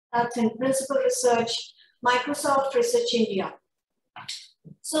That's in Principal Research, Microsoft Research India.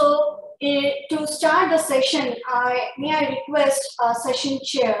 So to start the session, may I request our session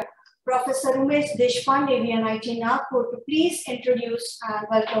chair, Professor Umesh Deshpande, VNIT Nagpur, to please introduce and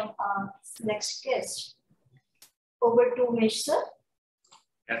welcome our next guest. Over to Umesh, sir.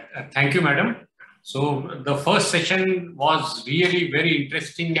 Thank you, madam. So the first session was really very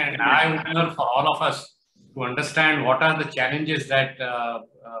interesting and eye-opener for all of us to understand what are the challenges that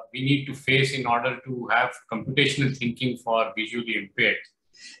we need to face in order to have computational thinking for visually impaired.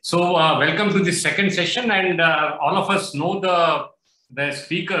 So welcome to this second session, and all of us know the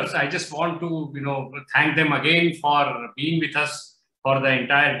speakers. I just want to thank them again for being with us for the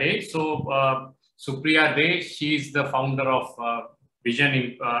entire day. So Supriya De, she is the founder of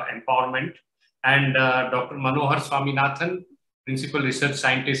Vision Empowerment, and Dr. Manohar Swaminathan, Principal Research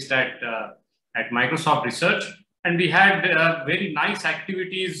Scientist at Microsoft Research. And we had very nice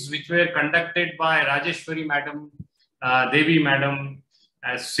activities which were conducted by Rajeshwari Madam, Devi Madam,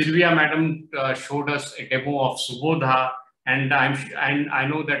 as Sylvia Madam showed us a demo of Subodha, and I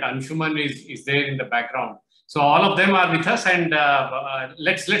know that Anshuman is there in the background. So all of them are with us, and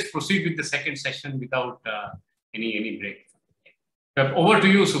let's proceed with the second session without any break. Over to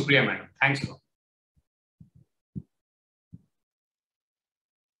you, Supriya Madam. Thanks a lot.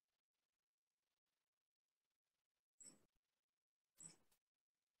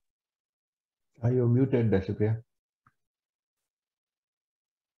 Are you muted, Supriya?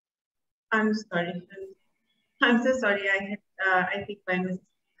 I'm sorry. I'm so sorry. I think my mistake.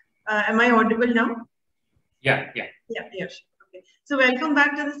 Am I audible now? Yeah. Sure. Okay. So welcome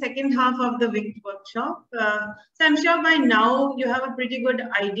back to the second half of the WICT workshop. So I'm sure by now you have a pretty good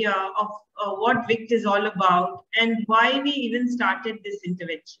idea of what WICT is all about and why we even started this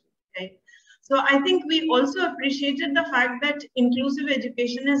intervention. Okay. So I think we also appreciated the fact that inclusive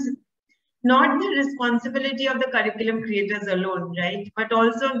education is not the responsibility of the curriculum creators alone, right? But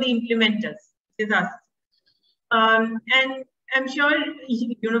also the implementers, which is us. And I'm sure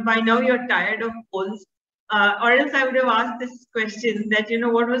by now you're tired of polls, or else I would have asked this question that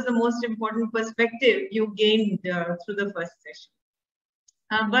what was the most important perspective you gained through the first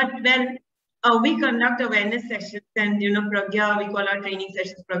session. But then we conduct awareness sessions, and Pragya, we call our training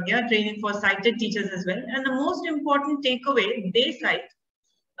sessions Pragya, training for sighted teachers as well. And the most important takeaway they cite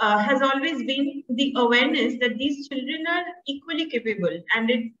has always been the awareness that these children are equally capable,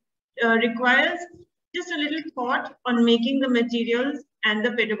 and it requires just a little thought on making the materials and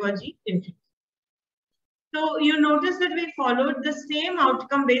the pedagogy inclusive. So you notice that we followed the same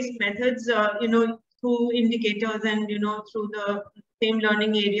outcome-based methods, through indicators and through the same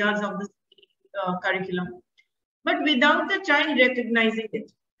learning areas of the curriculum, but without the child recognizing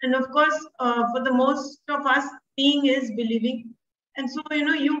it. And of course, for the most of us, seeing is believing. And so,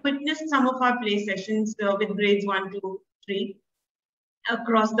 you witnessed some of our play sessions with grades 1, 2, 3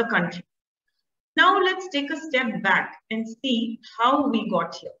 across the country. Now let's take a step back and see how we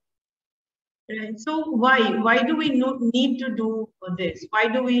got here. Right? So why do we need to do this? Why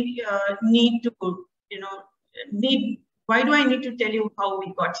do we need to, why do I need to tell you how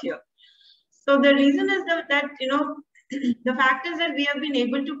we got here? So the reason is that the fact is that we have been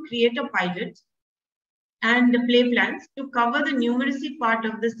able to create a pilot and the play plans to cover the numeracy part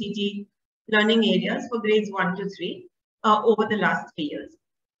of the CT learning areas for grades 1 to 3 over the last 3 years.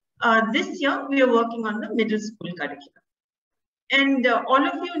 This year, we are working on the middle school curriculum. And all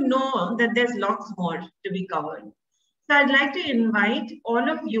of you know that there's lots more to be covered. So I'd like to invite all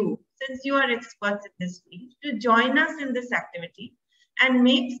of you, since you are experts in this field, to join us in this activity and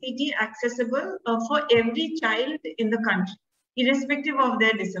make CT accessible for every child in the country, irrespective of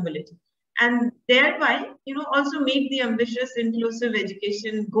their disability. And thereby, also meet the ambitious inclusive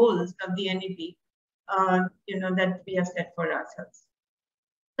education goals of the NEP, that we have set for ourselves.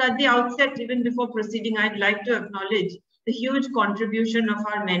 So at the outset, even before proceeding, I'd like to acknowledge the huge contribution of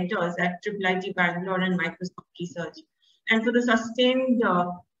our mentors at IIIT Bangalore and Microsoft Research, and for the sustained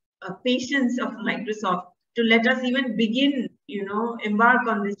patience of Microsoft to let us even begin, embark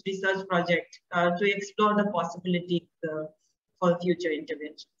on this research project to explore the possibilities for future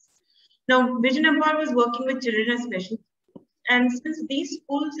interventions. Now, Vision Empower was working with children as special schools, and since these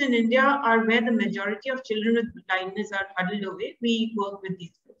schools in India are where the majority of children with blindness are huddled away, we work with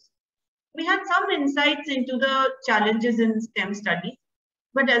these schools. We had some insights into the challenges in STEM studies,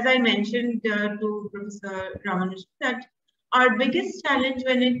 but as I mentioned to Professor Ramanujan, that our biggest challenge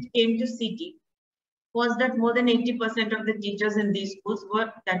when it came to CT was that more than 80% of the teachers in these schools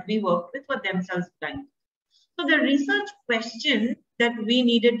that we worked with were themselves blind. So the research question that we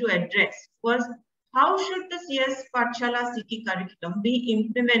needed to address was, how should the CSpathshala CT curriculum be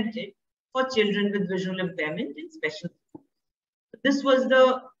implemented for children with visual impairment in special schools? This was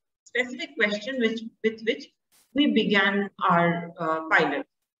the specific question with which we began our pilot.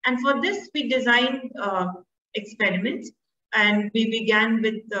 And for this, we designed experiments, and we began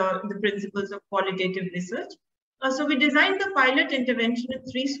with the principles of qualitative research. So we designed the pilot intervention in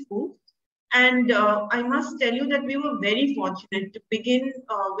 3 schools. And I must tell you that we were very fortunate to begin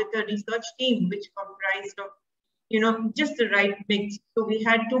with a research team which comprised of, just the right mix. So we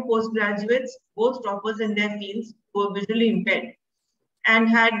had 2 postgraduates, both toppers in their fields, who were visually impaired and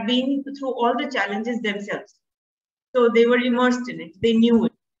had been through all the challenges themselves. So they were immersed in it, they knew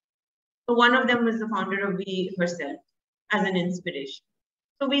it. So one of them was the founder of VE herself as an inspiration.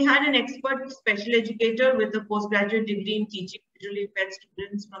 So we had an expert special educator with a postgraduate degree in teaching visually impaired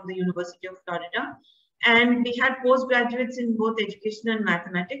students from the University of Florida. And we had postgraduates in both education and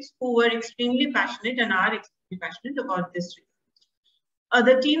mathematics who were extremely passionate and are extremely passionate about this research.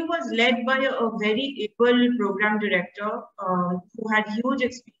 The team was led by a very able program director who had huge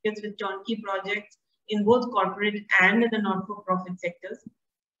experience with turnkey projects in both corporate and the not-for-profit sectors.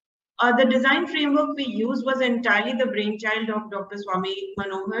 The design framework we used was entirely the brainchild of Dr. Swami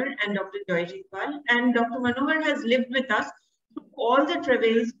Manohar and Dr. Joyjit Pal. And Dr. Manohar has lived with us through all the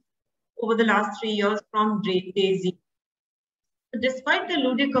travails over the last 3 years from day Z. Despite the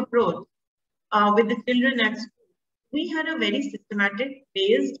ludic approach with the children at school, we had a very systematic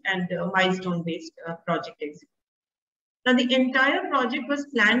based and milestone-based project execution. Now, the entire project was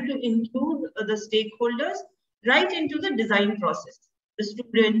planned to include the stakeholders right into the design process. The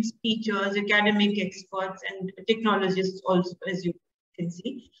students, teachers, academic experts, and technologists also, as you can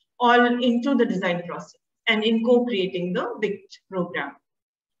see, all into the design process and in co-creating the VICT program.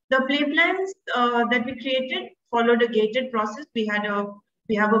 The play plans that we created followed a gated process. We have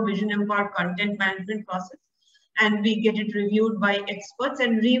a vision empowered content management process, and we get it reviewed by experts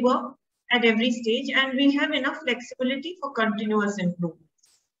and rework at every stage, and we have enough flexibility for continuous improvement.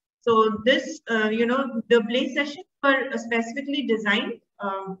 So this, the play sessions were specifically designed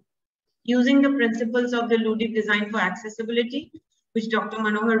using the principles of the ludic design for accessibility, which Dr.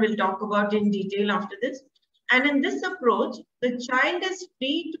 Manohar will talk about in detail after this. And in this approach, the child is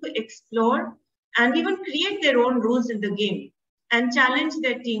free to explore and even create their own rules in the game and challenge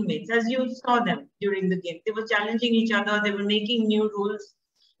their teammates, as you saw them during the game. They were challenging each other, they were making new rules,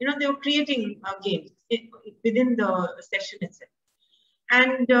 they were creating games within the session itself.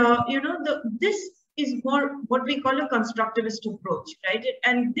 And, this is more what we call a constructivist approach, right?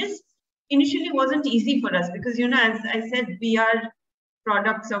 And this initially wasn't easy for us because, as I said, we are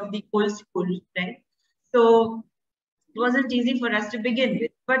products of the old school, right? So it wasn't easy for us to begin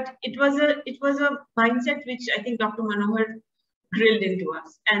with, but it was a mindset which I think Dr. Manohar drilled into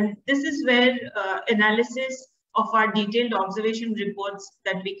us. And this is where analysis of our detailed observation reports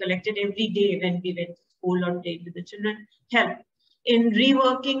that we collected every day when we went to school or played with the children helped in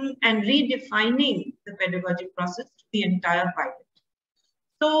reworking and redefining the pedagogic process to the entire pilot.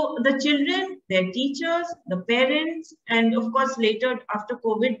 So the children, their teachers, the parents, and of course later after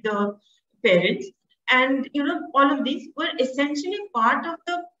COVID, the parents, and all of these were essentially part of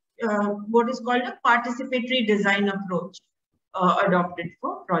the what is called a participatory design approach adopted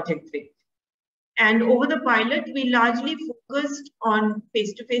for Project VICT. And over the pilot, we largely focused on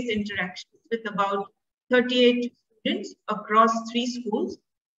face-to-face interactions with about 38 students across 3 schools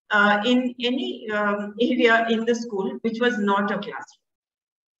in any area in the school which was not a classroom.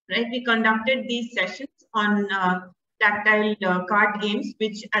 Right? We conducted these sessions on tactile card games,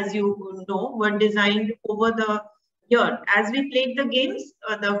 which, as you know, were designed over the year. As we played the games,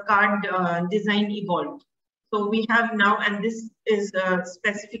 the card design evolved. So we have now, and this is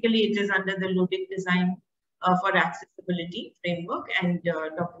specifically, it is under the ludic design for accessibility framework, and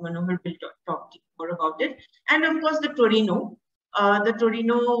Dr. Manohar will talk more about it. And of course, the Torino,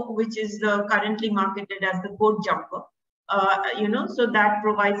 which is currently marketed as the code jumper. So that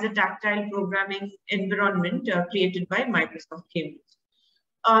provides a tactile programming environment created by Microsoft Cambridge.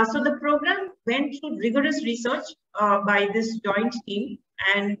 So the program went through rigorous research by this joint team,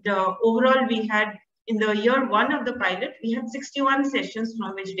 and overall we had, in the year 1 of the pilot, we had 61 sessions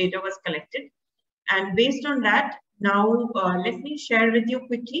from which data was collected. And based on that, now let me share with you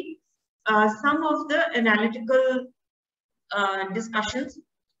quickly some of the analytical discussions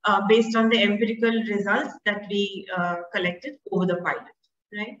based on the empirical results that we collected over the pilot,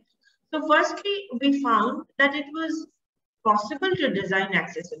 right? So firstly, we found that it was possible to design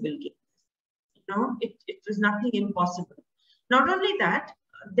accessible games. It was nothing impossible. Not only that,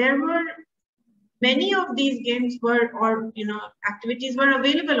 there were many of these games activities were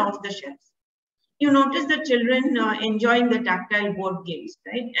available off the shelves. you notice the children enjoying the tactile board games,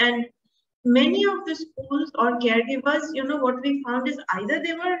 right? And many of the schools or caregivers, what we found is either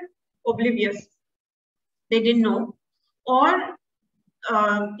they were oblivious, they didn't know, or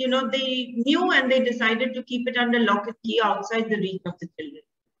they knew and they decided to keep it under lock and key outside the reach of the children.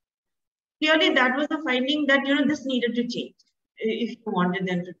 Clearly, that was a finding that, this needed to change if you wanted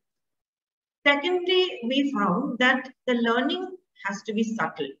them to. Secondly, we found that the learning has to be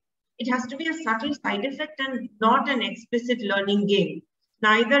subtle. It has to be a subtle side effect and not an explicit learning game,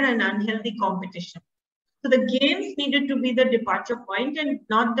 neither an unhealthy competition. So the games needed to be the departure point and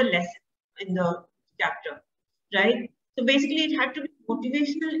not the lesson in the chapter, right? So basically, it had to be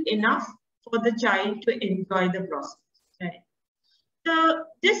motivational enough for the child to enjoy the process, right? So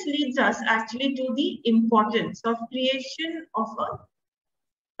this leads us actually to the importance of creation of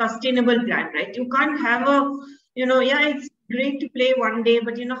a sustainable plan, right? You can't have a, it's great to play one day,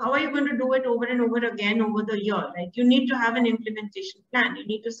 but how are you going to do it over and over again over the year, right? You need to have an implementation plan. You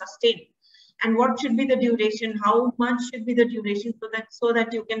need to sustain. And what should be the duration? How much should be the duration so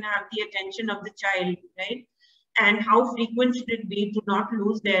that you can have the attention of the child, right? And how frequent should it be to not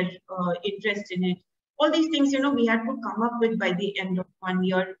lose their interest in it? All these things, we had to come up with by the end of 1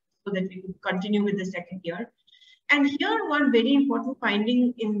 year so that we could continue with the second year. And here, one very important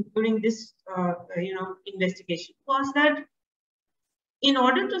finding during this, investigation was that in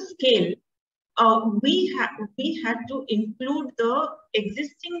order to scale, we had to include the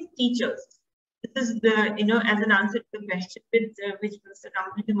existing teachers. This is the, as an answer to the question which Mr.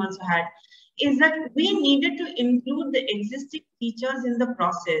 Rampritham also had, is that we needed to include the existing teachers in the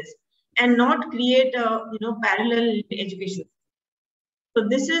process and not create a, parallel education. So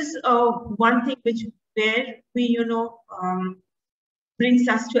this is one thing where we, brings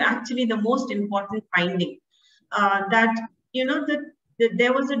us to actually the most important finding, that,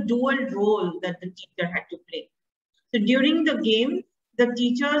 there was a dual role that the teacher had to play. So during the game, the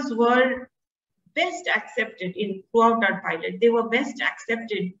teachers were best accepted throughout our pilot. They were best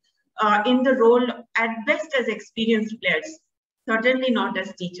accepted in the role at best as experienced players, certainly not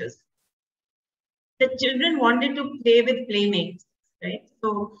as teachers. The children wanted to play with playmates, right?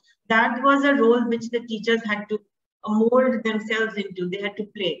 So that was a role which the teachers had to mold themselves into. They had to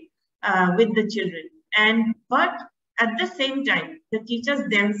play with the children. But at the same time, the teachers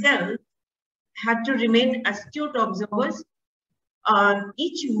themselves had to remain astute observers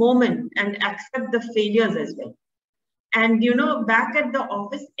each moment and accept the failures as well. And, back at the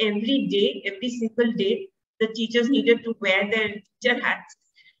office every day, every single day, the teachers needed to wear their teacher hats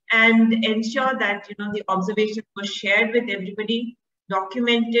and ensure that, the observations were shared with everybody,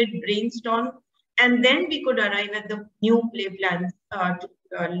 documented, brainstormed, and then we could arrive at the new play plans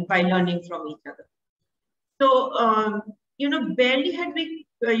by learning from each other. So, barely had we,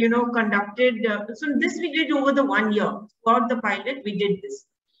 conducted, so this we did over the 1 year. Throughout the pilot, we did this.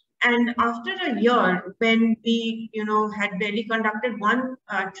 And after a year, when we, had barely conducted one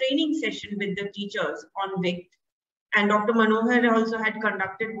training session with the teachers on VICT, and Dr. Manohar also had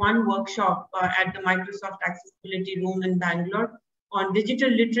conducted one workshop at the Microsoft Accessibility Room in Bangalore on digital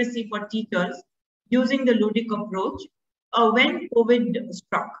literacy for teachers using the ludic approach when COVID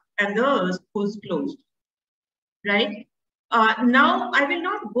struck and the schools closed, right? Now, I will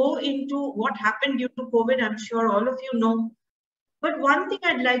not go into what happened due to COVID. I'm sure all of you know. But one thing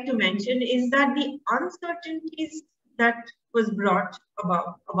I'd like to mention is that the uncertainties that was brought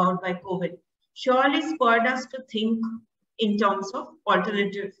about by COVID surely spurred us to think in terms of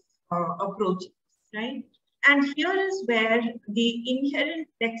alternative approaches, right? And here is where the inherent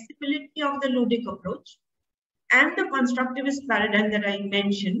flexibility of the ludic approach and the constructivist paradigm that I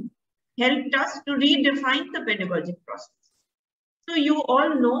mentioned helped us to redefine the pedagogic process. So you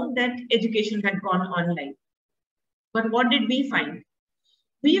all know that education had gone online. But what did we find?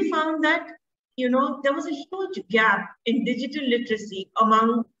 We found that, there was a huge gap in digital literacy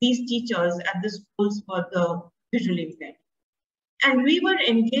among these teachers at the schools for the visually impaired. And we were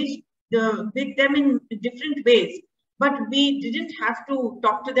engaged with them in different ways, but we didn't have to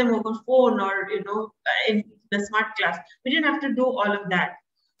talk to them over phone or, in the smart class. We didn't have to do all of that.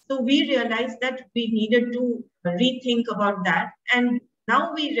 So we realized that we needed to rethink about that. And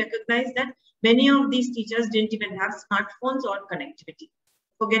now we recognize that many of these teachers didn't even have smartphones or connectivity.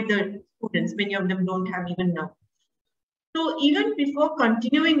 Forget the students, many of them don't have even now. So even before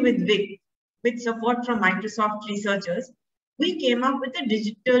continuing with VIC, with support from Microsoft researchers, we came up with a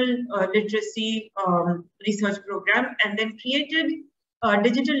digital literacy research program and then created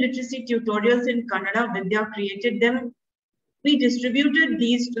digital literacy tutorials in Kannada. Vidya created them. We distributed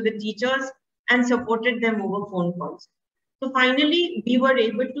these to the teachers and supported them over phone calls. So finally, we were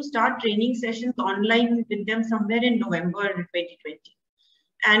able to start training sessions online with them somewhere in November 2020.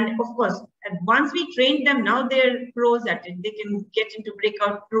 And of course, once we trained them, now they're pros at it. They can get into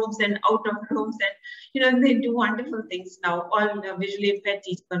breakout rooms and out of rooms, and they do wonderful things now. All visually impaired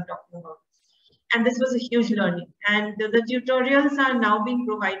teachers I'm talking about. And this was a huge learning. And the tutorials are now being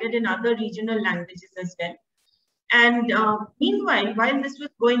provided in other regional languages as well. And meanwhile, while this was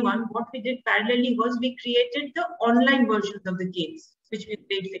going on, what we did parallelly was we created the online versions of the games, which we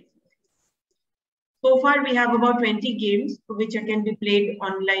played face-to-face. So far, we have about 20 games which can be played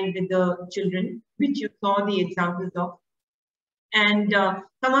online with the children, which you saw the examples of. And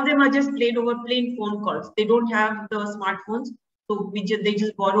some of them are just played over plain phone calls. They don't have the smartphones. So they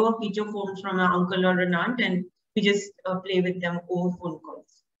just borrow a feature phone from an uncle or an aunt, and we just play with them over phone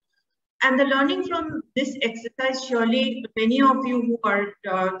calls. And the learning from this exercise, surely many of you who are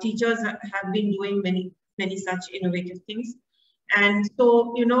teachers have been doing many such innovative things. And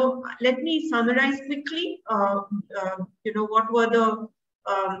so, let me summarize quickly, what were the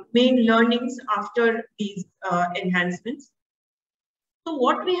main learnings after these enhancements. So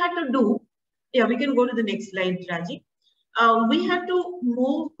what we had to do, we can go to the next slide, Raji. We had to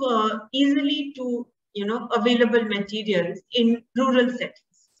move easily to, available materials in rural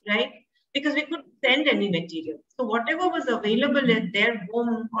settings, right? Because we couldn't send any material. So whatever was available at their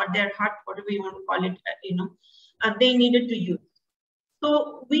home or their hut, whatever you want to call it, they needed to use.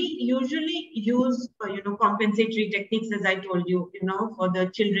 So we usually use, compensatory techniques, as I told you, for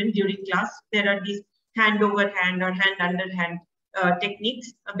the children during class. There are these hand over hand or hand under hand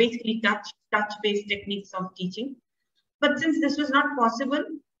techniques, basically touch-based techniques of teaching. But since this was not possible,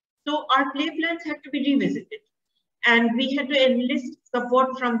 so our play plans had to be revisited. And we had to enlist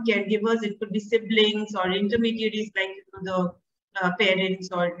support from caregivers. It could be siblings or intermediaries like the parents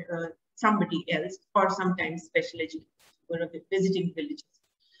or somebody else, or sometimes special educators who are visiting villages.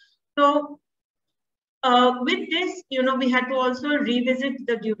 So with this, we had to also revisit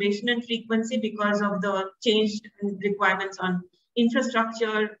the duration and frequency because of the changed requirements on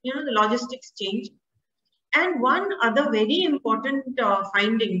infrastructure, the logistics change. And one other very important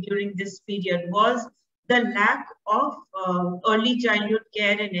finding during this period was the lack of early childhood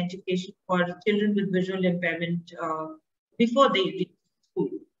care and education for children with visual impairment before they reach school,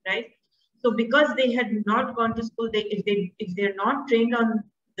 right? So because they had not gone to school, if they're not trained on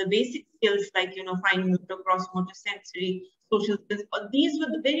the basic skills like, fine motor, cross motor, sensory, social skills, these were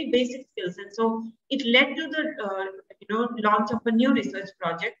the very basic skills. And so it led to the, launch of a new research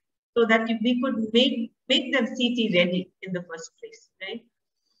project so that we could make them CT ready in the first place, right?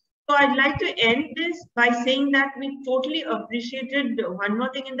 So I'd like to end this by saying that we totally appreciated one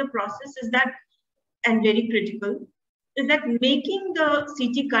more thing in the process is that, and very critical, is that making the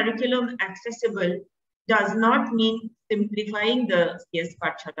CT curriculum accessible does not mean simplifying the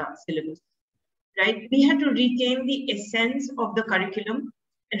CSpathshala syllabus, right? We had to retain the essence of the curriculum,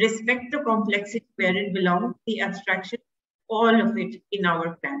 respect the complexity where it belongs, the abstraction, all of it in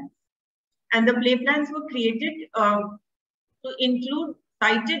our plan. And the play plans were created to include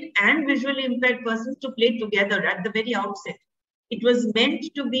sighted and visually impaired persons to play together at the very outset. It was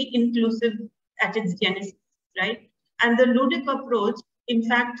meant to be inclusive at its genesis, right? And the ludic approach, in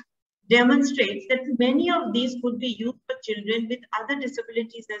fact, demonstrates that many of these could be used for children with other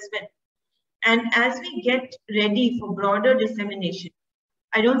disabilities as well. And as we get ready for broader dissemination,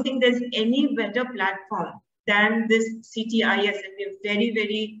 I don't think there's any better platform than this CTiS, and we're very,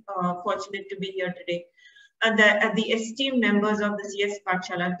 very fortunate to be here today. The esteemed members of the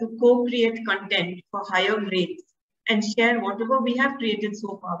CSpathshala to co-create content for higher grades and share whatever we have created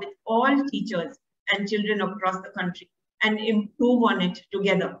so far with all teachers and children across the country and improve on it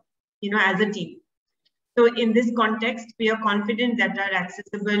together, as a team. So in this context, we are confident that our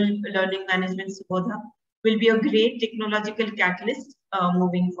accessible learning management Subodha will be a great technological catalyst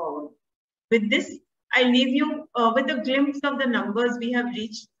moving forward. With this, I leave you with a glimpse of the numbers we have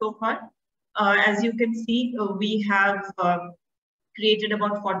reached so far. As you can see, we have created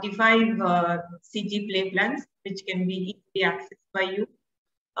about 45 CT play plans, which can be easily accessed by you.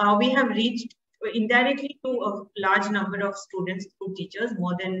 We have reached indirectly to a large number of students through teachers,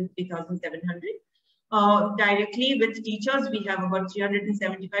 more than 3,700. Directly with teachers, we have about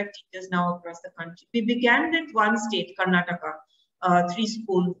 375 teachers now across the country. We began with one state, Karnataka, 3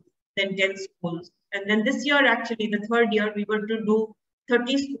 schools, then 10 schools. And then this year, actually, the third year, we were to do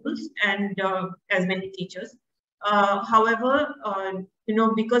 30 schools and as many teachers. However,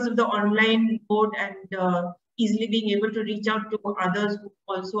 because of the online mode and easily being able to reach out to others who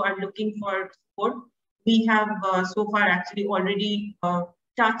also are looking for support, we have so far actually already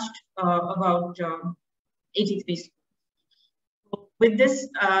touched about 83 schools. With this,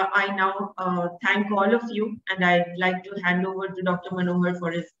 I now thank all of you, and I'd like to hand over to Dr. Manohar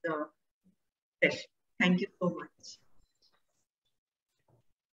for his session. Thank you so much.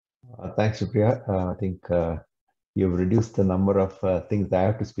 Thanks, Supriya. I think you've reduced the number of things that I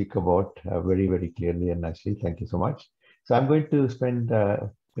have to speak about very, very clearly and nicely. Thank you so much. So I'm going to spend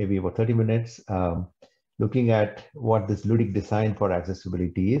maybe about 30 minutes looking at what this ludic design for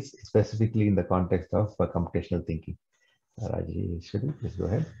accessibility is, specifically in the context of computational thinking. Rajeshwari, please go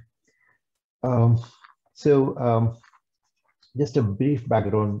ahead. Just a brief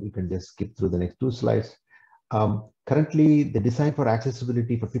background, you can just skip through the next 2 slides. Currently, the design for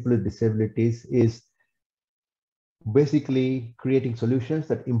accessibility for people with disabilities is basically creating solutions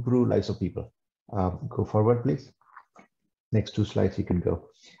that improve lives of people. Go forward, please. Next 2 slides, you can go.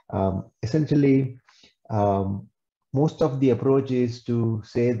 Essentially, most of the approach is to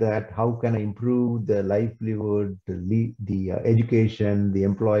say that how can I improve the livelihood, the education, the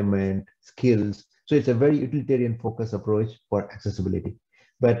employment, skills. So it's a very utilitarian focus approach for accessibility.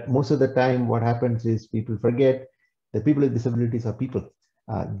 But most of the time, what happens is people forget that people with disabilities are people.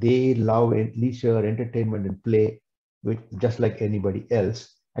 They love leisure, entertainment, and play just like anybody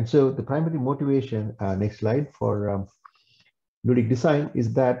else. And so the primary motivation, next slide, for ludic design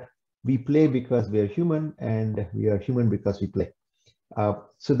is that we play because we are human, and we are human because we play.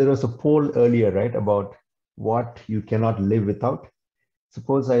 So there was a poll earlier, right, about what you cannot live without.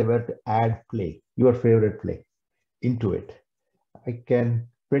 Suppose I were to add play, your favorite play, into it. I can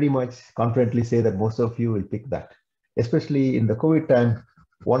pretty much confidently say that most of you will pick that. Especially in the COVID time,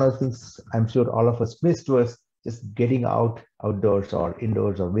 one of the things I'm sure all of us missed was just getting outdoors or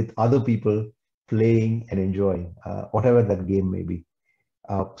indoors or with other people, playing and enjoying whatever that game may be.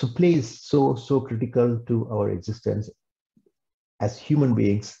 So play is so critical to our existence. As human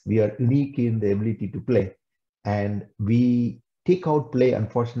beings, we are unique in the ability to play, and we take out play,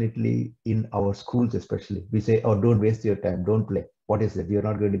 unfortunately, in our schools especially. We say, oh, don't waste your time, don't play. What is it? You're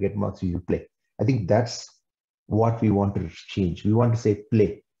not going to get marks, you play. I think that's what we want to change. We want to say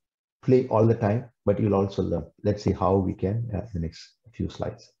play all the time, but you'll also learn. Let's see how we can in the next few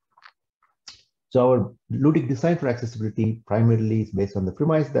slides. So our ludic design for accessibility primarily is based on the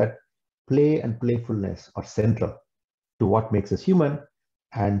premise that play and playfulness are central to what makes us human.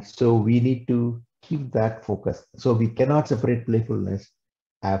 And so we need to keep that focus. So we cannot separate playfulness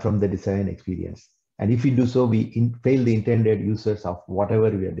from the design experience. And if we do so, we fail the intended users of whatever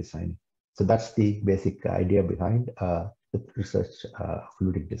we are designing. So that's the basic idea behind the research of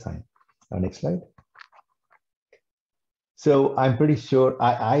ludic design. Next slide. So I'm pretty sure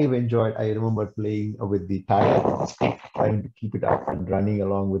I've enjoyed, I remember playing with the tire, trying to keep it up and running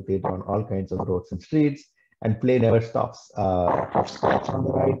along with it on all kinds of roads and streets, and play never stops. On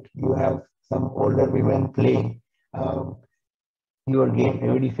the right, you have some older women playing your game,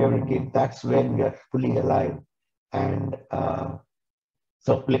 every favorite game. That's when we are fully alive. And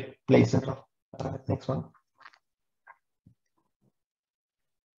so play central. Next one.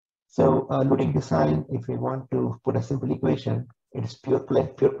 So ludic design, if we want to put a simple equation, it is pure play.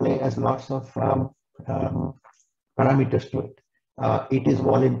 Pure play has lots of parameters to it. It is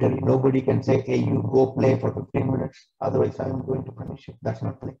voluntary. Nobody can say, hey, you go play for 15 minutes, otherwise I'm going to punish you. That's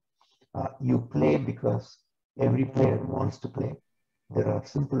not play. You play because every player wants to play. There are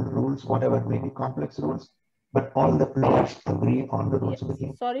simple rules, whatever may be complex rules, but all the players agree on the rules of the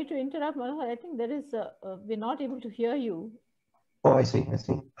game. Sorry to interrupt, Manohar. I think there is, we're not able to hear you. Oh, I see.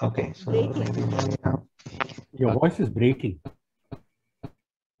 Okay, so maybe your voice is breaking.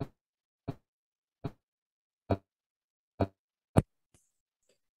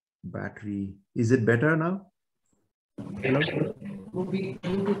 Battery. Is it better now? Hello?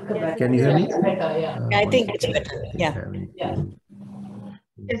 Can you hear me? I think it's better. Yeah.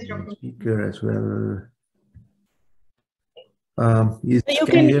 Speaker as well. So you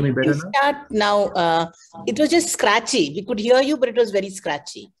can hear me better now? Start now. It was just scratchy. We could hear you, but it was very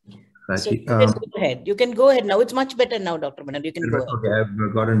scratchy. So you can go ahead. You can go ahead now. It's much better now, Dr. Manohar. You can go ahead. Okay,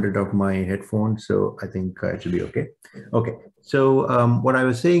 I've gotten rid of my headphones, so I think it should be okay. Okay, so what I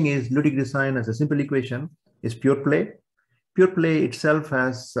was saying is ludic design as a simple equation is pure play. Pure play itself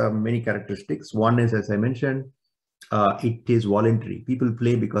has many characteristics. One is, as I mentioned, it is voluntary. People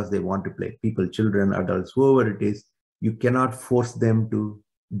play because they want to play. People, children, adults, whoever it is, you cannot force them to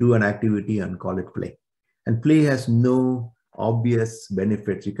do an activity and call it play. And play has no obvious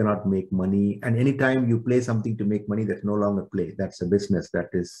benefits. You cannot make money. And anytime you play something to make money, that's no longer play. That's a business. That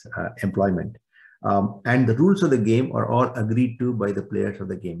is employment. And the rules of the game are all agreed to by the players of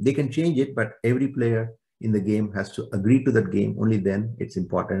the game. They can change it, but every player in the game has to agree to that game. Only then it's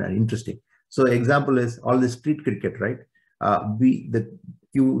important and interesting. So example is all the street cricket, right?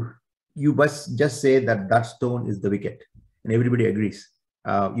 you must just say that stone is the wicket, and everybody agrees.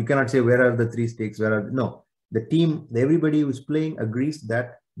 You cannot say where are the 3 stakes, no. The team, everybody who's playing agrees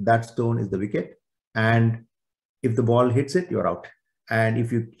that stone is the wicket, and if the ball hits it, you're out. And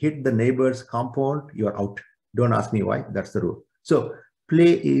if you hit the neighbor's compound, you're out. Don't ask me why, that's the rule. So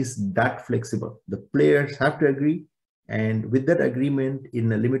play is that flexible. The players have to agree, and with that agreement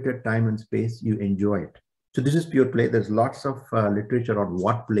in a limited time and space, you enjoy it. So this is pure play. There's lots of literature on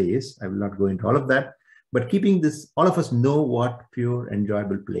what play is. I will not go into all of that, but keeping this, all of us know what pure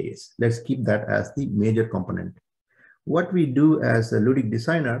enjoyable play is. Let's keep that as the major component. What we do as a ludic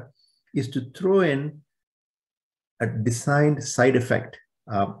designer is to throw in a designed side effect.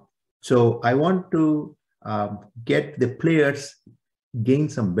 So I want to get the players gain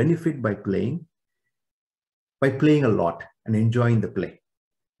some benefit by playing a lot and enjoying the play.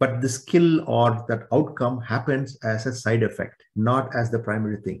 But the skill or that outcome happens as a side effect, not as the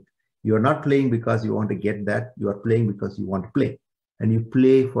primary thing. You are not playing because you want to get that. You are playing because you want to play. And you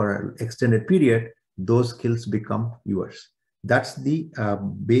play for an extended period, those skills become yours. That's the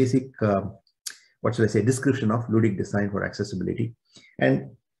basic, description of ludic design for accessibility. And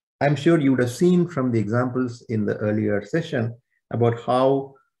I'm sure you would have seen from the examples in the earlier session about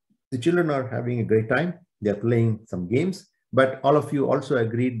how the children are having a great time. They're playing some games, but all of you also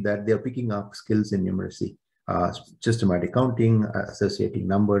agreed that they're picking up skills in numeracy, systematic counting, associating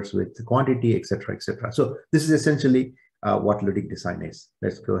numbers with quantity, etc., etc. So this is essentially what ludic design is.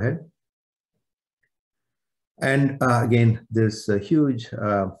 Let's go ahead. And again, there's a huge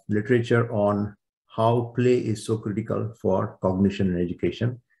literature on how play is so critical for cognition and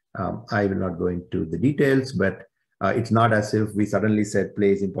education. I will not go into the details, but it's not as if we suddenly said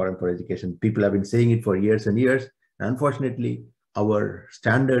play is important for education. People have been saying it for years and years. Unfortunately, our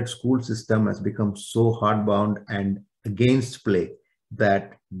standard school system has become so hardbound and against play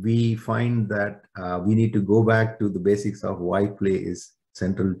that we find that we need to go back to the basics of why play is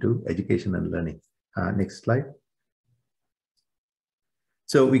central to education and learning. Next slide.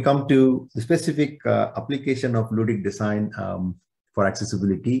 So we come to the specific application of ludic design for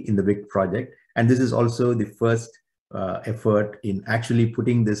accessibility in the WIC project. And this is also the first effort in actually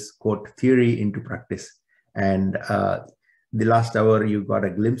putting this quote theory into practice. And the last hour, you got a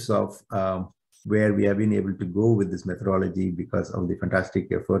glimpse of where we have been able to go with this methodology because of the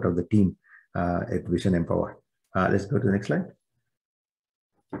fantastic effort of the team at Vision Empower. Let's go to the next slide.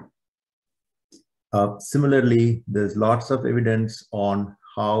 Similarly, there's lots of evidence on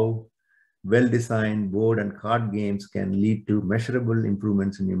how well-designed board and card games can lead to measurable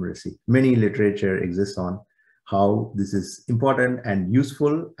improvements in numeracy. Many literature exists on how this is important and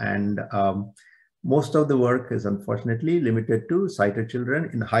useful, and most of the work is unfortunately limited to sighted children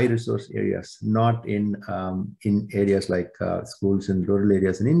in high-resource areas, not in areas like schools in rural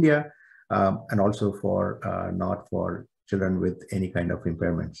areas in India, and also not for children with any kind of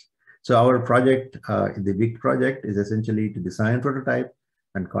impairments. So our project, the WIC project, is essentially to design, prototype,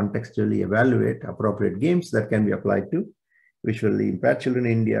 and contextually evaluate appropriate games that can be applied to visually impaired children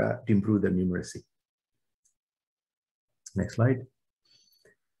in India to improve their numeracy. Next slide.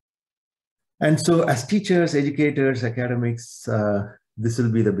 And so as teachers, educators, academics, this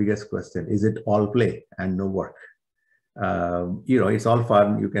will be the biggest question. Is it all play and no work? It's all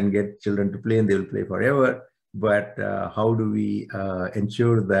fun. You can get children to play and they will play forever. But how do we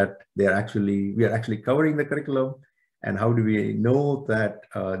ensure that we are actually covering the curriculum? And how do we know that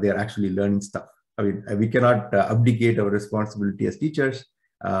they are actually learning stuff? I mean, we cannot abdicate our responsibility as teachers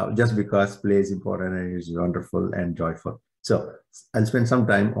just because play is important and it is wonderful and joyful. So I'll spend some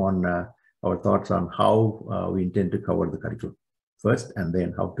time on our thoughts on how we intend to cover the curriculum first, and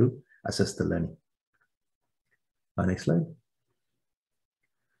then how to assess the learning. Next slide.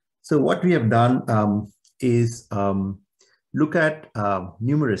 So what we have done is look at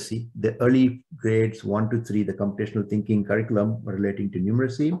numeracy, the early grades 1 to 3, the computational thinking curriculum relating to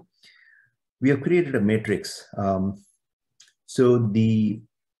numeracy. We have created a matrix. So the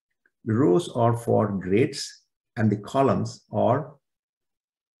rows are for grades and the columns are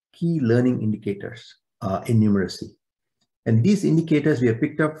key learning indicators in numeracy. And these indicators we have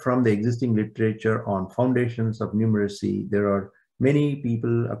picked up from the existing literature on foundations of numeracy. There are many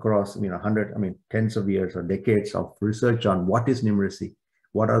people across, tens of years or decades of research on what is numeracy,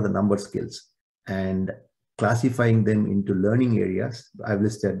 what are the number skills, and classifying them into learning areas. I've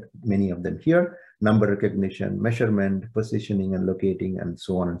listed many of them here: number recognition, measurement, positioning and locating, and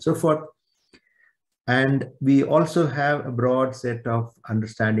so on and so forth. And we also have a broad set of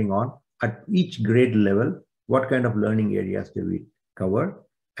understanding on, at each grade level, what kind of learning areas do we cover.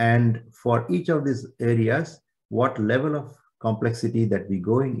 And for each of these areas, what level of complexity that we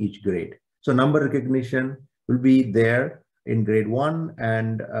go in each grade. So number recognition will be there in grade 1,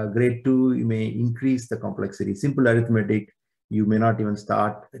 and grade 2, you may increase the complexity. Simple arithmetic, you may not even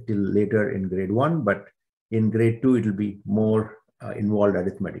start till later in grade 1, but in grade 2, it will be more involved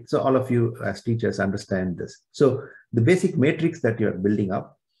arithmetic. So all of you as teachers understand this. So the basic matrix that you're building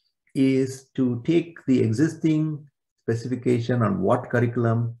up is to take the existing specification on what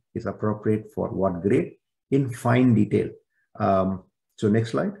curriculum is appropriate for what grade in fine detail. So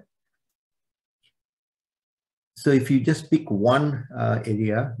next slide. So if you just pick one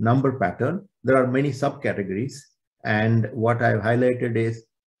area, number pattern, there are many subcategories. And what I've highlighted is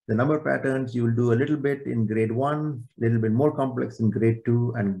the number patterns you will do a little bit in grade 1, a little bit more complex in grade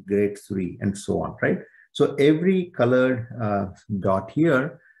 2 and grade 3 and so on, right? So every colored dot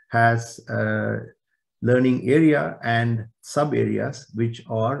here has a learning area and sub areas which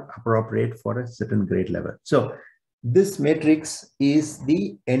are appropriate for a certain grade level. So this matrix is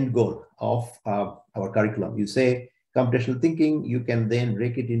the end goal of our curriculum. You say computational thinking, you can then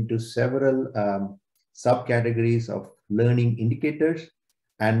break it into several subcategories of learning indicators.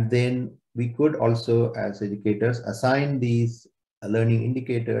 And then we could also, as educators, assign these learning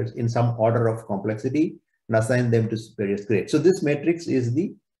indicators in some order of complexity and assign them to various grades. So this matrix is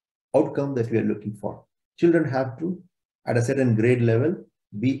the outcome that we are looking for. Children have to, at a certain grade level,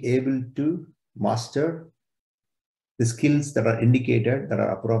 be able to master the skills that are indicated that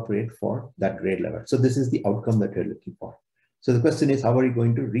are appropriate for that grade level. So this is the outcome that we're looking for. So the question is, how are you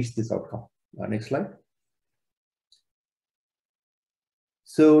going to reach this outcome? Next slide.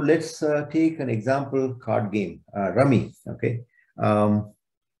 So let's take an example card game, Rummy. Okay.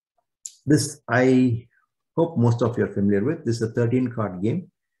 This I hope most of you are familiar with. This is a 13 card game,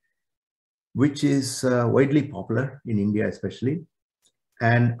 which is widely popular in India especially.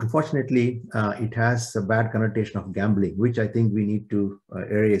 And unfortunately, it has a bad connotation of gambling, which I think we need to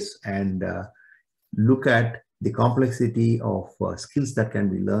erase and look at the complexity of skills that can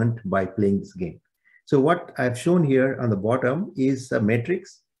be learned by playing this game. So what I've shown here on the bottom is a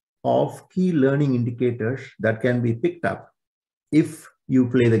matrix of key learning indicators that can be picked up if you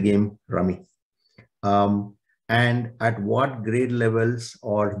play the game Rummy. And at what grade levels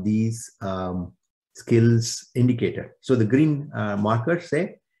are these skills indicated. So the green markers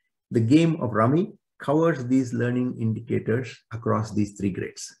say the game of Rummy covers these learning indicators across these 3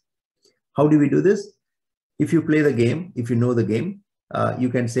 grades. How do we do this? If you play the game, if you know the game, you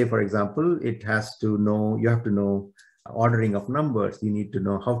can say, for example, it has to know, you have to know ordering of numbers. You need to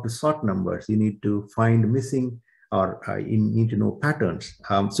know how to sort numbers. You need to find missing, or you need to know patterns.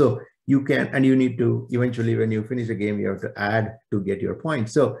 So you can, and you need to, eventually when you finish a game, you have to add to get your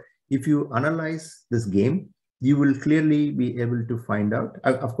points. So if you analyze this game, you will clearly be able to find out.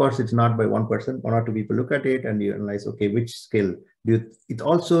 Of course, it's not by one person, 1 or 2 people look at it and you analyze, okay, which skill do you, it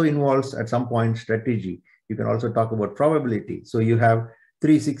also involves at some point strategy. You can also talk about probability. So you have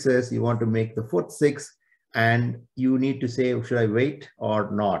 3 6s, you want to make the 4th 6, and you need to say, should I wait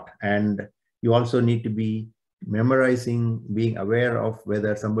or not? And you also need to be memorizing, being aware of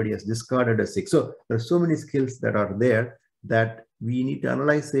whether somebody has discarded a 6. So there are so many skills that are there that we need to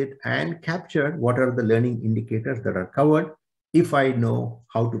analyze it and capture what are the learning indicators that are covered if I know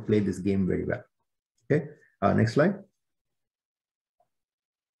how to play this game very well. Okay, next slide.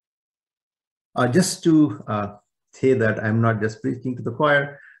 Just to say that I'm not just preaching to the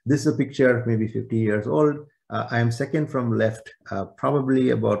choir. This is a picture, maybe 50 years old. I am second from left,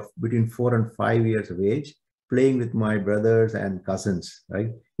 probably about between 4 and 5 years of age, playing with my brothers and cousins,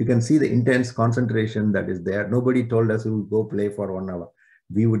 right? You can see the intense concentration that is there. Nobody told us we would go play for 1 hour.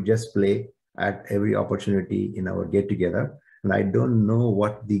 We would just play at every opportunity in our get together. And I don't know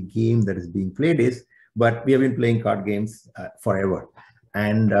what the game that is being played is, but we have been playing card games forever.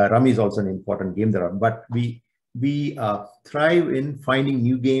 And Rummy is also an important game there. But we thrive in finding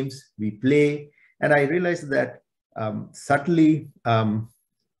new games. We play. And I realized that subtly,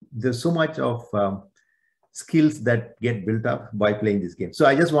 there's so much of skills that get built up by playing this game. So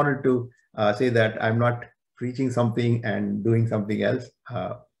I just wanted to say that I'm not preaching something and doing something else.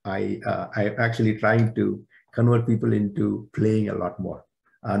 I'm actually trying to convert people into playing a lot more.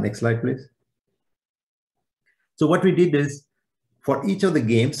 Next slide, please. So what we did is, for each of the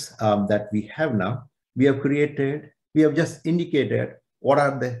games that we have now, we have just indicated what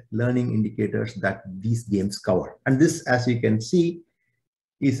are the learning indicators that these games cover. And this, as you can see,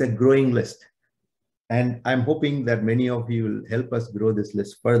 is a growing list. And I'm hoping that many of you will help us grow this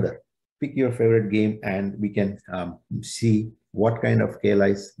list further. Pick your favorite game and we can see what kind of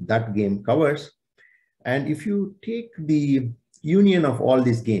KLIs that game covers. And if you take the union of all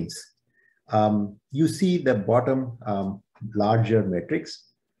these games, You see the bottom larger matrix.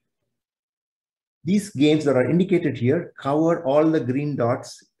 These games that are indicated here cover all the green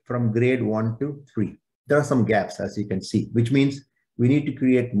dots from grade 1 to 3. There are some gaps, as you can see, which means we need to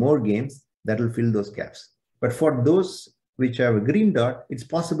create more games that will fill those gaps. But for those which have a green dot, it's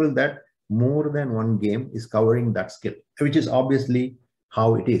possible that more than one game is covering that skill, which is obviously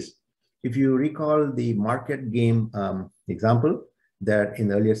how it is. If you recall the market game example that in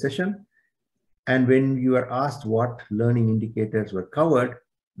the earlier session, and when you are asked what learning indicators were covered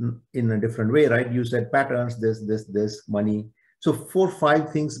in a different way, right? You said patterns, this, money. So 4 or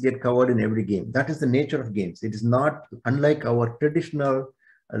 5 things get covered in every game. That is the nature of games. It is not unlike our traditional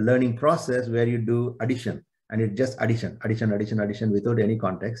learning process where you do addition and it's just addition without any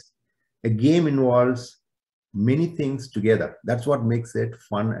context. A game involves many things together. That's what makes it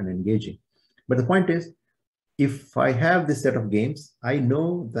fun and engaging. But the point is, if I have this set of games, I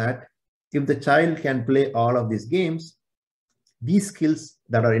know that if the child can play all of these games, these skills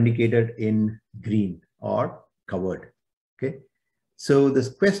that are indicated in green are covered. Okay. So this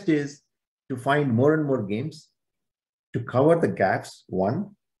quest is to find more and more games to cover the gaps, 1,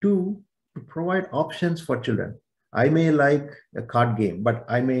 2, to provide options for children. I may like a card game, but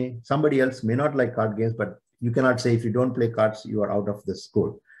somebody else may not like card games, but you cannot say if you don't play cards, you are out of the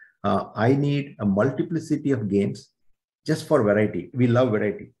school. I need a multiplicity of games just for variety. We love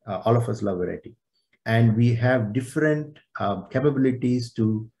variety. All of us love variety. And we have different capabilities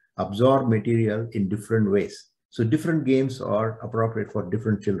to absorb material in different ways. So different games are appropriate for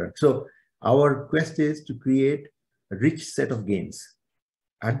different children. So our quest is to create a rich set of games.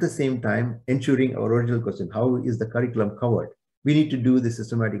 At the same time, ensuring our original question, how is the curriculum covered? We need to do the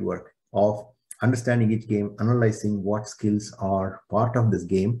systematic work of understanding each game, analyzing what skills are part of this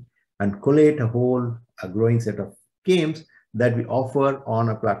game, and collate a growing set of games that we offer on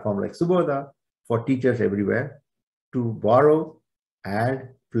a platform like Subodha for teachers everywhere to borrow, add,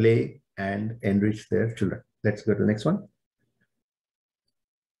 play, and enrich their children. Let's go to the next one.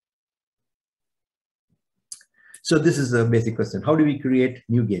 So this is a basic question. How do we create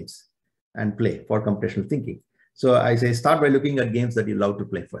new games and play for computational thinking? So I say start by looking at games that you love to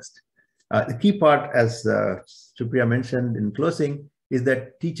play first. The key part, as Supriya mentioned in closing, is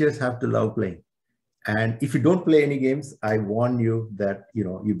that teachers have to love playing. And if you don't play any games, I warn you that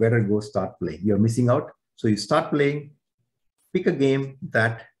you better go start playing. You're missing out. So you start playing, pick a game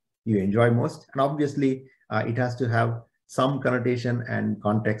that you enjoy most. And obviously, it has to have some connotation and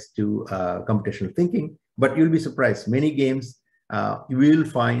context to computational thinking. But you'll be surprised. Many games you will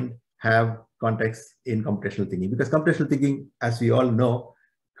find have context in computational thinking, because computational thinking, as we all know,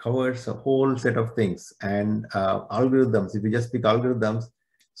 covers a whole set of things. And algorithms, if you just pick algorithms,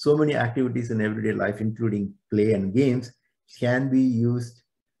 so many activities in everyday life, including play and games, can be used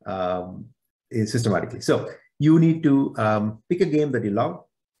systematically. So you need to pick a game that you love,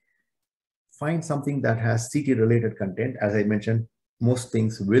 find something that has CT-related content. As I mentioned, most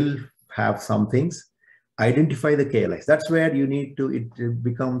things will have some things. Identify the KLIs. That's where you need to,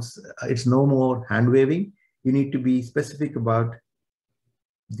 it's no more hand-waving. You need to be specific about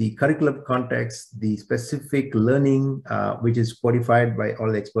the curriculum context, the specific learning, which is codified by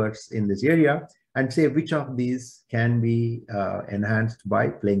all experts in this area, and say which of these can be enhanced by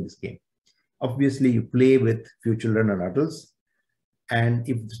playing this game. Obviously, you play with few children and adults. And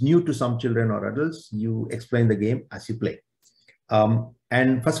if it's new to some children or adults, you explain the game as you play.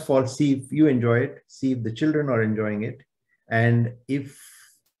 And first of all, see if you enjoy it, see if the children are enjoying it. And if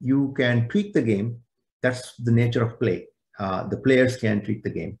you can tweak the game, that's the nature of play. The players can tweak the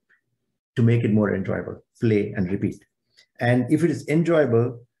game to make it more enjoyable, play and repeat. And if it is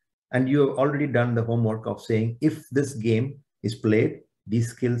enjoyable, and you have already done the homework of saying, if this game is played, these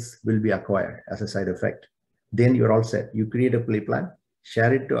skills will be acquired as a side effect, then you're all set. You create a play plan,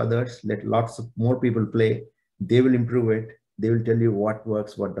 share it to others, let lots of more people play. They will improve it. They will tell you what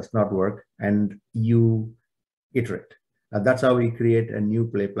works, what does not work, and you iterate. That's how we create a new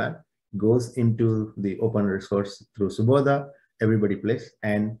play plan. Goes into the open resource through Subodha. Everybody plays.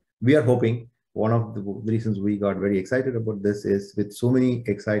 And we are hoping, one of the reasons we got very excited about this is with so many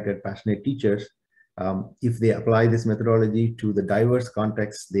excited, passionate teachers, if they apply this methodology to the diverse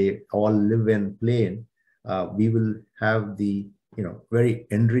contexts they all live and play in, we will have the very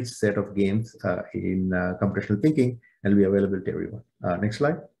enriched set of games in computational thinking, and will be available to everyone. Next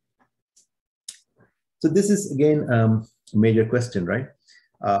slide. So this is again a major question, right?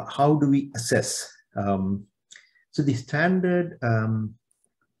 How do we assess? So the standard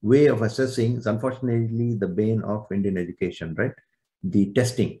way of assessing is unfortunately the bane of Indian education, right? The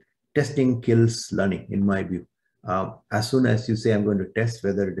testing. Testing kills learning, in my view. As soon as you say, I'm going to test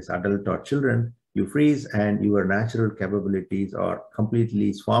whether it is adult or children, you freeze and your natural capabilities are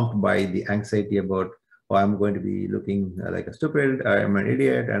completely swamped by the anxiety about, oh, I'm going to be looking like a stupid, I'm an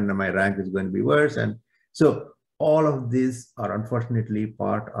idiot, and my rank is going to be worse. And so all of these are unfortunately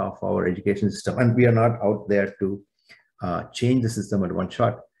part of our education system. And we are not out there to change the system at one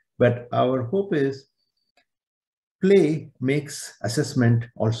shot. But our hope is play makes assessment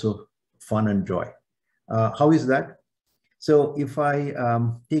also fun and joy. How is that? So if I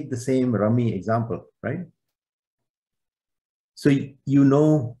take the same rummy example, right? So you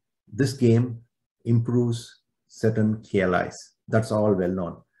know this game improves certain KLIs. That's all well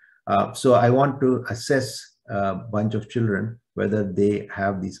known. So I want to assess a bunch of children whether they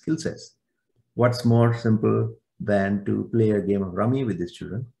have these skill sets. What's more simple than to play a game of rummy with these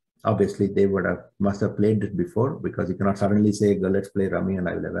children? Obviously, they must have played it before, because you cannot suddenly say, "Go, let's play rummy and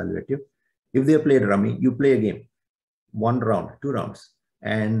I will evaluate you." If they played rummy, you play a game, 1 round, 2 rounds,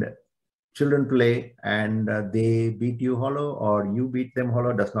 and children play and they beat you hollow or you beat them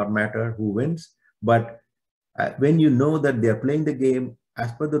hollow, does not matter who wins. But when you know that they're playing the game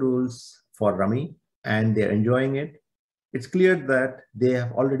as per the rules for rummy and they're enjoying it, it's clear that they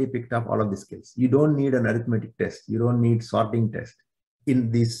have already picked up all of the skills. You don't need an arithmetic test. You don't need sorting test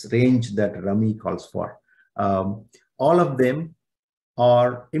in this range that rummy calls for. All of them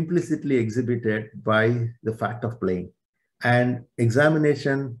are implicitly exhibited by the fact of playing. And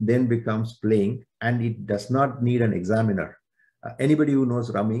examination then becomes playing, and it does not need an examiner. Anybody who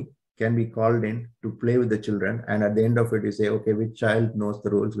knows rummy can be called in to play with the children. And at the end of it, you say, okay, which child knows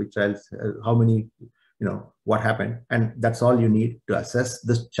the rules, which child, how many, what happened. And that's all you need to assess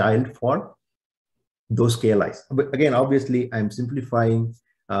this child for those KLIs. But again, obviously, I'm simplifying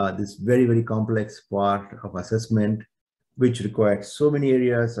this very, very complex part of assessment, which requires so many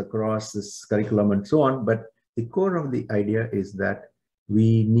areas across this curriculum and so on. But the core of the idea is that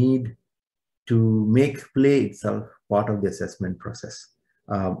we need to make play itself part of the assessment process.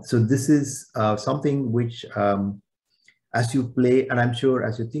 So this is something which, as you play, and I'm sure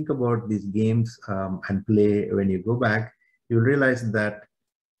as you think about these games and play, when you go back, you'll realize that,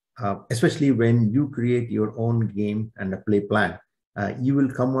 especially when you create your own game and a play plan, you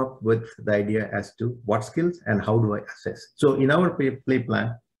will come up with the idea as to what skills and how do I assess. So in our play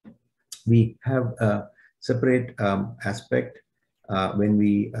plan, we have a separate aspect when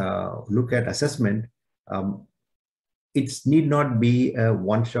we look at assessment. It need not be a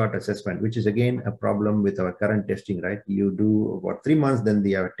one-shot assessment, which is again a problem with our current testing, right? You do about 3 months, then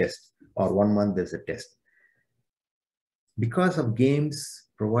they have a test, or 1 month there's a test. Because of games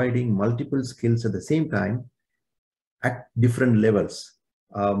providing multiple skills at the same time at different levels,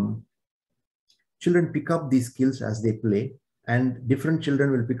 children pick up these skills as they play, and different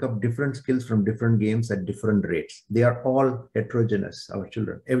children will pick up different skills from different games at different rates. They are all heterogeneous, our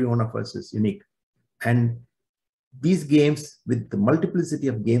children. Every one of us is unique. And these games, with the multiplicity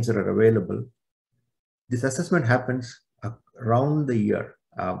of games that are available, this assessment happens around the year.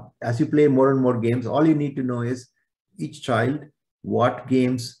 As you play more and more games, all you need to know is each child, what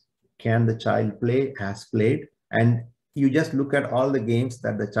games can the child play, has played, and you just look at all the games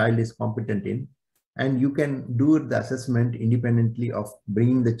that the child is competent in, and you can do the assessment independently of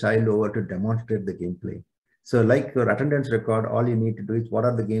bringing the child over to demonstrate the gameplay. So like your attendance record, all you need to do is what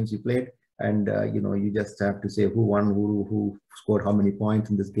are the games you played, and you just have to say who won, who scored how many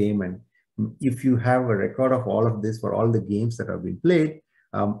points in this game. And if you have a record of all of this for all the games that have been played,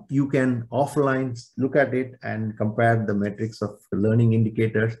 you can offline look at it and compare the metrics of the learning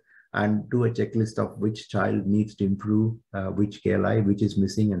indicators and do a checklist of which child needs to improve, which KLI, which is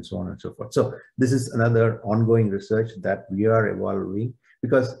missing, and so on and so forth. So this is another ongoing research that we are evaluating,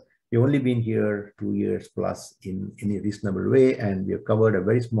 because we've only been here 2 years plus in a reasonable way, and we have covered a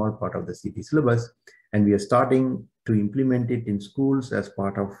very small part of the CT syllabus, and we are starting to implement it in schools as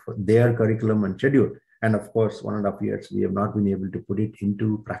part of their curriculum and schedule. And of course, 1.5 years, we have not been able to put it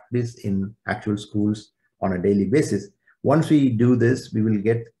into practice in actual schools on a daily basis. Once we do this, we will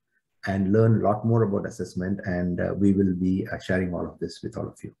get and learn a lot more about assessment, and we will be sharing all of this with all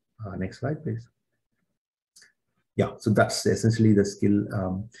of you. Next slide, please. Yeah, so that's essentially the skill.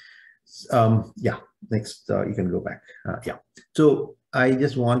 Yeah, next, you can go back. Yeah, so I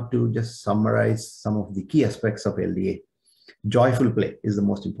just want to just summarize some of the key aspects of LDA. Joyful play is the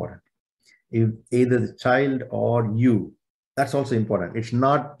most important. If either the child or you, that's also important. It's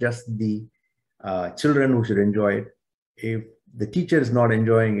not just the children who should enjoy it. If the teacher is not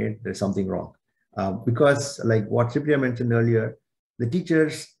enjoying it, there's something wrong. Because like what Supriya mentioned earlier, the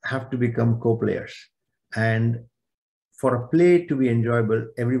teachers have to become co-players. And for a play to be enjoyable,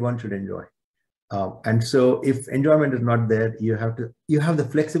 everyone should enjoy. And so if enjoyment is not there, you have the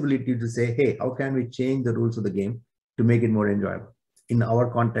flexibility to say, hey, how can we change the rules of the game to make it more enjoyable in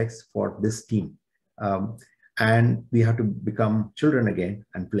our context for this team? And we have to become children again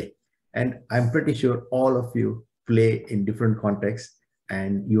and play. And I'm pretty sure all of you play in different contexts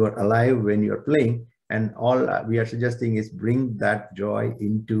and you are alive when you're playing. And all we are suggesting is bring that joy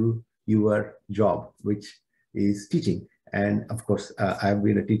into your job, which is teaching. And of course, I've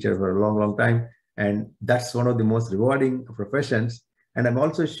been a teacher for a long, long time. And that's one of the most rewarding professions. And I'm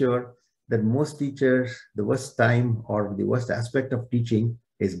also sure that most teachers, the worst time or the worst aspect of teaching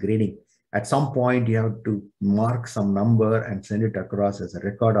is grading. At some point, you have to mark some number and send it across as a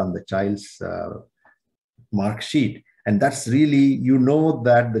record on the child's mark sheet. And that's really, you know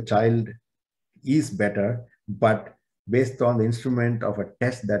that the child is better, but based on the instrument of a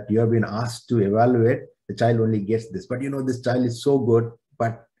test that you have been asked to evaluate, the child only gets this. But you know, this child is so good,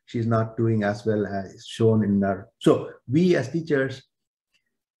 but she's not doing as well as shown in her. So we as teachers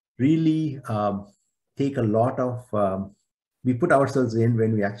really take a lot of, we put ourselves in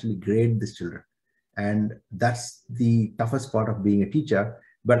when we actually grade these children. And that's the toughest part of being a teacher.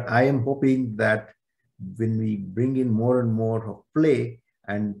 But I am hoping that when we bring in more and more of play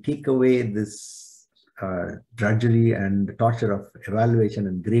and take away this drudgery and torture of evaluation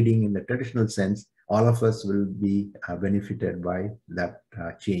and grading in the traditional sense, all of us will be benefited by that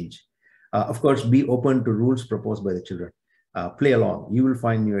change. Of course, be open to rules proposed by the children. Play along, you will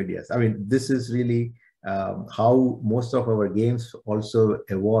find new ideas. I mean, this is really how most of our games also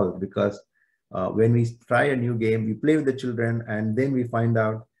evolve, because when we try a new game, we play with the children and then we find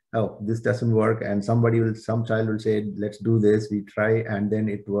out, oh, this doesn't work, and some child will say, let's do this, we try, and then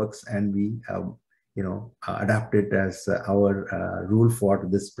it works, and we adapt it as our rule for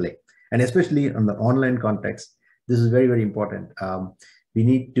this play. And especially on the online context, this is very, very important. We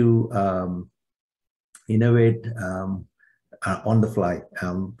need to innovate on the fly,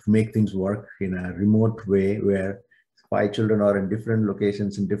 to make things work in a remote way where 5 children are in different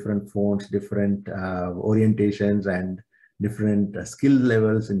locations, in different phones, different orientations, and different skill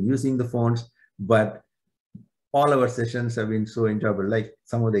levels in using the phones. But all our sessions have been so enjoyable. Like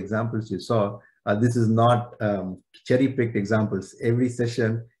some of the examples you saw, this is not cherry-picked examples. Every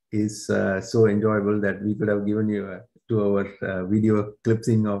session is so enjoyable that we could have given you a 2-hour video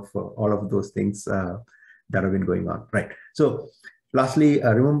clipping of all of those things that have been going on. Right. So lastly,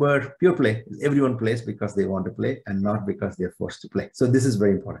 remember, pure play. Everyone plays because they want to play and not because they're forced to play. So this is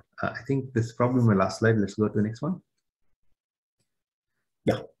very important. I think this is probably my last slide. Let's go to the next one.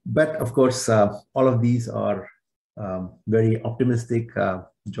 Yeah, but of course, all of these are very optimistic,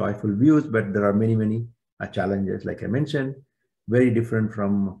 joyful views, but there are many, many challenges, like I mentioned, very different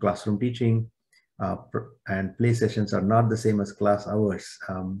from classroom teaching, and play sessions are not the same as class hours.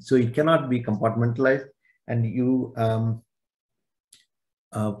 So it cannot be compartmentalized, and you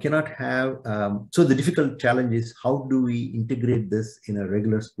cannot have, so the difficult challenge is how do we integrate this in a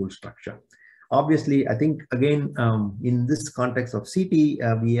regular school structure? Obviously, I think, again, in this context of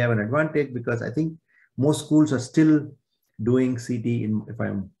CT, we have an advantage because I think most schools are still doing CT, if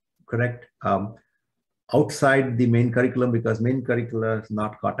I'm correct, outside the main curriculum, because main curriculum is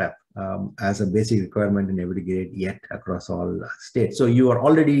not caught up as a basic requirement in every grade yet across all states. So you are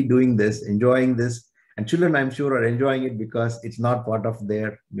already doing this, enjoying this, and children, I'm sure, are enjoying it because it's not part of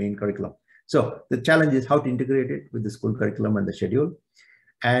their main curriculum. So the challenge is how to integrate it with the school curriculum and the schedule.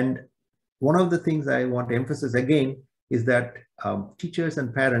 And one of the things I want to emphasize again is that teachers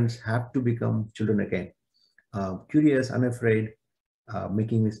and parents have to become children again, curious, unafraid,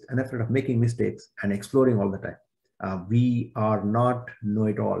 unafraid of making mistakes and exploring all the time. We are not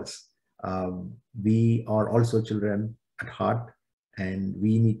know-it-alls. We are also children at heart, and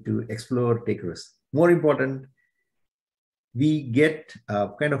we need to explore, take risks. More important, we get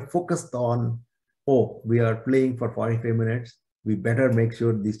kind of focused on, oh, we are playing for 45 minutes. We better make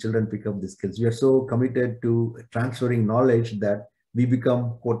sure these children pick up the skills. We are so committed to transferring knowledge that we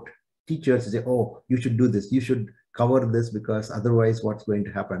become, quote, teachers say, oh, you should do this. You should cover this because otherwise what's going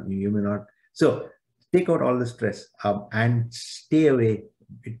to happen? You may not. So take out all the stress and stay away.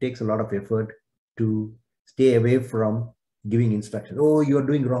 It takes a lot of effort to stay away from giving instructions. Oh, you're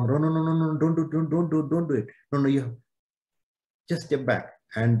doing wrong. No, don't do it. No, you just step back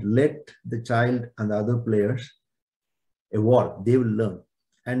and let the child and the other players evolve. They will learn.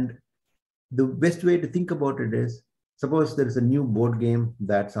 And the best way to think about it is, suppose there is a new board game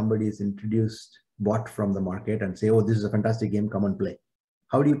that somebody is bought from the market and say, oh, this is a fantastic game, come and play.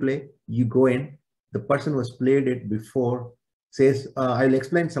 How do you play? You go in, the person who has played it before says, I'll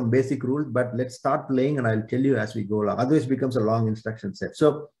explain some basic rules, but let's start playing and I'll tell you as we go along. Otherwise it becomes a long instruction set.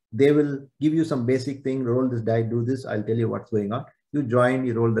 So They will give you some basic thing, roll this die, do this. I'll tell you what's going on. You join,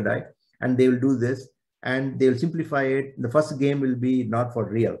 you roll the die, and they will do this, and they will simplify it. The first game will be not for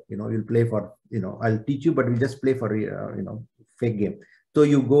real. You'll play for, I'll teach you, but we just play for, fake game. So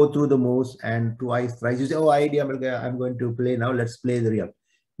you go through the moves, and twice, thrice, you say, oh, I'm going to play now. Let's play the real.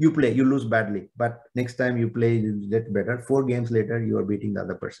 You play, you lose badly, but next time you play, you get better. 4 games later, you are beating the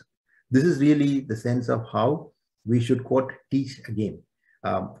other person. This is really the sense of how we should, quote, teach a game.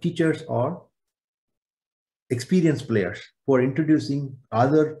 Teachers or experienced players who are introducing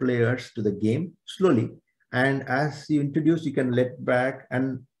other players to the game slowly. And as you introduce, you can let back,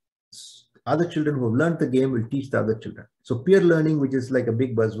 and other children who have learned the game will teach the other children. So peer learning, which is like a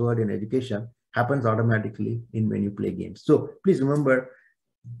big buzzword in education, happens automatically when you play games. So please remember,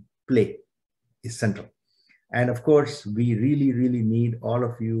 play is central. And of course, we really, really need all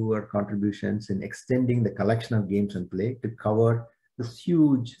of your contributions in extending the collection of games and play to cover this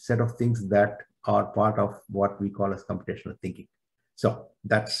huge set of things that are part of what we call as computational thinking. So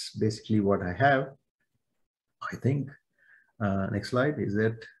that's basically what I have, I think. Next slide. Is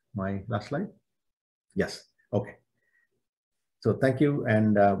it my last slide? Yes. Okay. So thank you.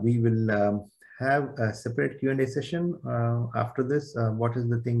 And we will have a separate Q&A session after this. What is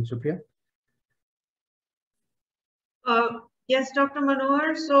the thing, Supriya? Yes, Dr.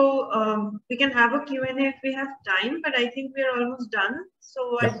 Manohar. So we can have a Q&A if we have time, but I think we're almost done.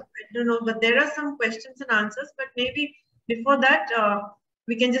 So yeah. I don't know, but there are some questions and answers, but maybe before that,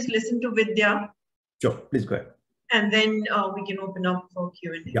 we can just listen to Vidya. Sure, please go ahead. And then we can open up for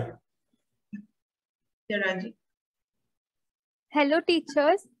Q&A. Yeah. Yeah, Raji. Hello,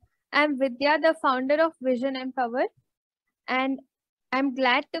 teachers. I'm Vidya, the founder of Vision Empower, and I'm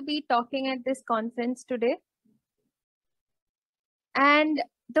glad to be talking at this conference today. And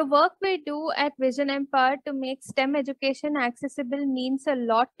the work we do at Vision Empower to make STEM education accessible means a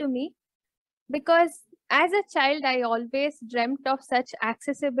lot to me, because as a child, I always dreamt of such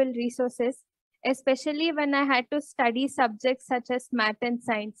accessible resources, especially when I had to study subjects such as math and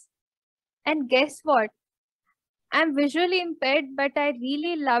science. And guess what? I'm visually impaired, but I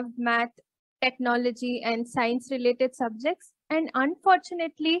really loved math, technology, and science-related subjects. And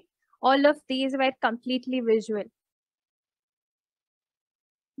unfortunately, all of these were completely visual.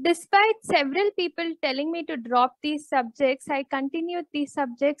 Despite several people telling me to drop these subjects, I continued these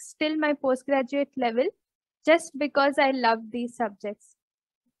subjects till my postgraduate level, just because I loved these subjects.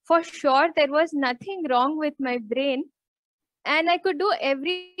 For sure, there was nothing wrong with my brain, and I could do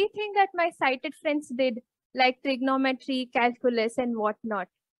everything that my sighted friends did, like trigonometry, calculus, and whatnot.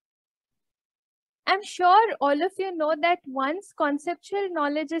 I'm sure all of you know that once conceptual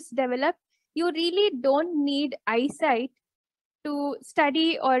knowledge is developed, you really don't need eyesight to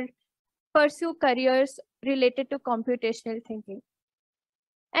study or pursue careers related to computational thinking.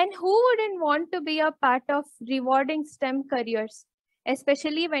 And who wouldn't want to be a part of rewarding STEM careers,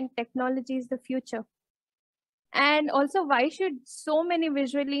 especially when technology is the future? And also, why should so many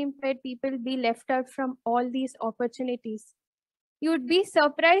visually impaired people be left out from all these opportunities? You'd be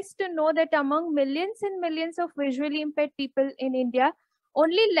surprised to know that among millions and millions of visually impaired people in India,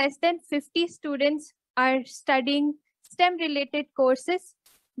 only less than 50 students are studying STEM-related courses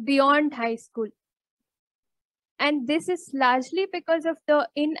beyond high school. And this is largely because of the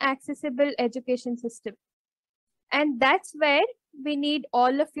inaccessible education system. And that's where we need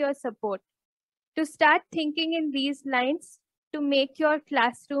all of your support to start thinking in these lines to make your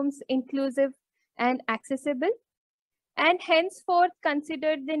classrooms inclusive and accessible, and henceforth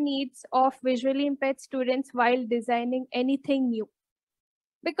consider the needs of visually impaired students while designing anything new.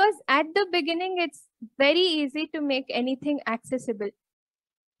 Because at the beginning, it's very easy to make anything accessible.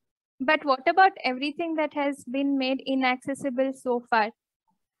 But what about everything that has been made inaccessible so far?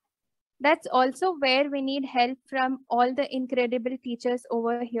 That's also where we need help from all the incredible teachers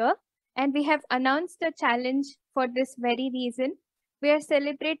over here. And we have announced a challenge for this very reason. We are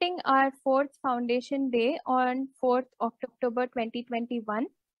celebrating our 4th Foundation Day on 4th October 2021.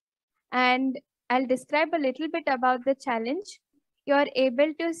 And I'll describe a little bit about the challenge. You're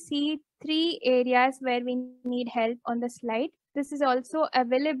able to see 3 areas where we need help on the slide. This is also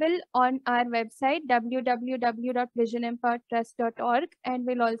available on our website, www.visionempowertrust.org, and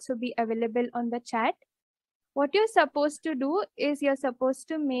will also be available on the chat. What you're supposed to do is you're supposed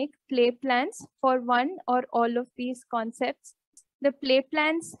to make play plans for one or all of these concepts. The play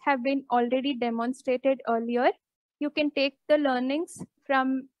plans have been already demonstrated earlier. You can take the learnings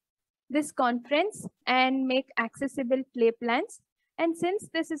from this conference and make accessible play plans. And since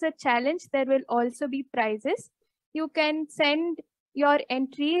this is a challenge, there will also be prizes. You can send your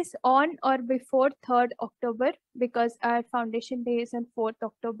entries on or before 3rd October, because our foundation day is on 4th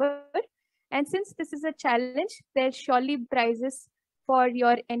October. And since this is a challenge, there's surely prizes for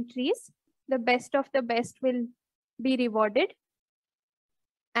your entries. The best of the best will be rewarded.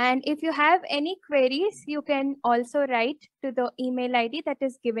 And if you have any queries, you can also write to the email ID that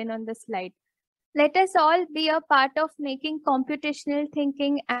is given on the slide. Let us all be a part of making computational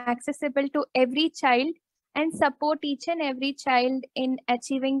thinking accessible to every child and support each and every child in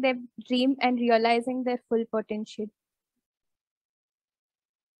achieving their dream and realizing their full potential.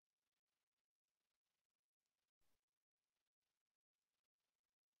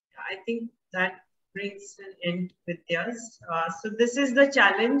 I think that brings an end with yours. So this is the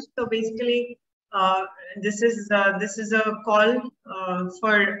challenge. So basically, this is a call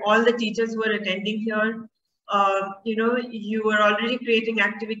for all the teachers who are attending here. You are already creating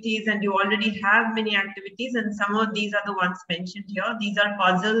activities and you already have many activities, and some of these are the ones mentioned here. These are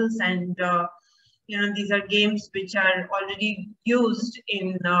puzzles and these are games which are already used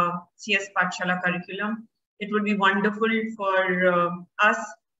in CSpathshala curriculum. It would be wonderful for us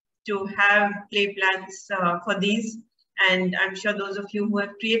to have play plans for these, and I'm sure those of you who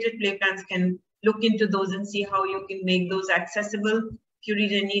have created play plans can look into those and see how you can make those accessible. If you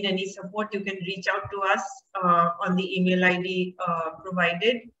really need any support, you can reach out to us on the email ID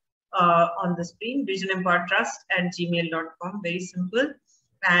provided on the screen, visionempowertrust@gmail.com. Very simple.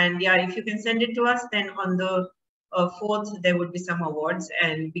 And yeah, if you can send it to us, then on the 4th, there would be some awards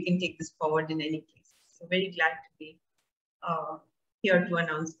and we can take this forward in any case. So very glad to be here to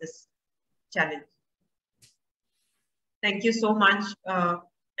announce this challenge. Thank you so much.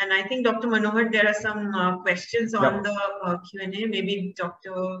 And I think Dr. Manohar, there are some questions on the Q&A. Maybe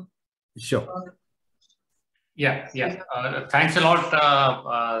Dr. Sure. Thanks a lot,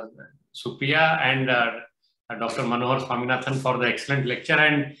 Supriya and Dr. Manohar Swaminathan for the excellent lecture.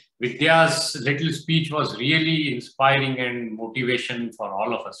 And Vidya's little speech was really inspiring and motivation for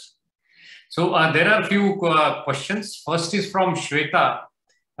all of us. So there are a few questions. First is from Shweta,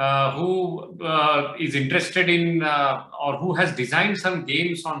 who is interested in or who has designed some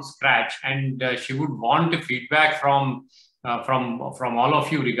games on Scratch, and she would want feedback from all of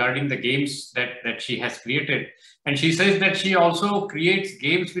you regarding the games that she has created. And she says that she also creates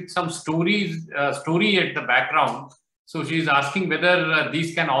games with some story at the background. So she is asking whether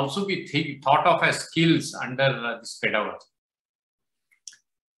these can also be thought of as skills under this pedagogy.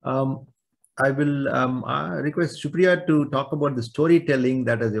 I will request Supriya to talk about the storytelling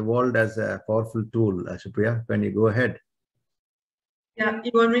that has evolved as a powerful tool. Supriya, can you go ahead? Yeah,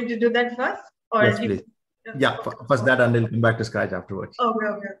 you want me to do that first? Or yes, please. Yeah, first that, and we'll come back to Scratch afterwards.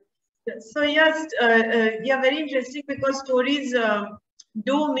 Okay. So yes, very interesting, because stories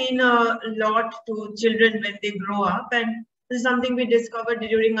do mean a lot to children when they grow up, and this is something we discovered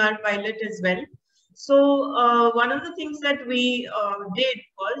during our pilot as well. So one of the things that we did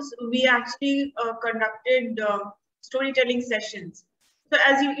was we actually conducted storytelling sessions. So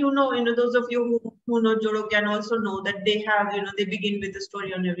as you know, those of you who know Jodo can also know that they have, they begin with a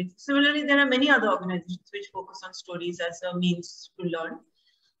story on everything. Similarly, there are many other organizations which focus on stories as a means to learn.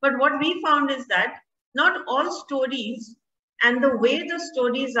 But what we found is that not all stories and the way the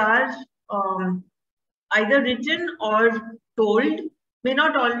stories are either written or told may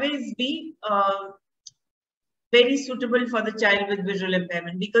not always be very suitable for the child with visual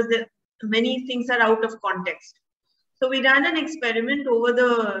impairment, because many things are out of context. So we ran an experiment over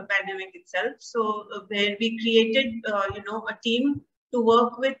the pandemic itself. So where we created, a team to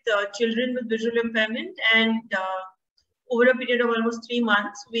work with children with visual impairment, and over a period of almost 3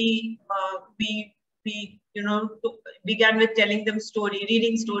 months, we began with telling them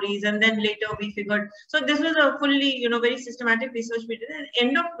reading stories, and then later we figured. So this was a fully, very systematic research we did, at the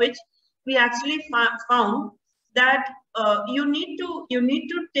end of which we actually found that you need to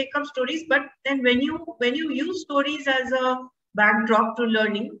take up stories, but then when you use stories as a backdrop to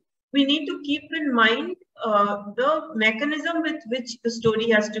learning, we need to keep in mind the mechanism with which the story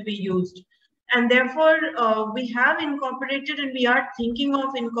has to be used. And therefore, we have incorporated, and we are thinking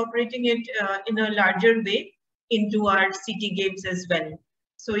of incorporating it in a larger way into our CT games as well.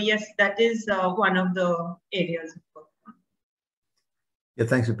 So yes, that is one of the areas. Yeah,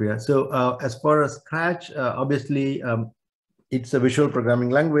 thanks, Supriya. So as far as Scratch, obviously, it's a visual programming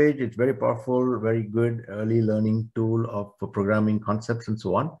language. It's very powerful, very good early learning tool of programming concepts and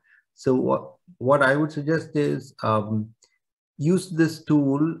so on. So what I would suggest is use this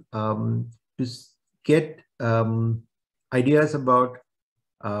tool to get ideas about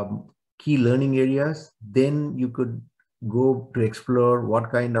key learning areas. Then you could go to explore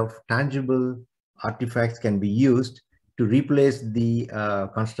what kind of tangible artifacts can be used to replace the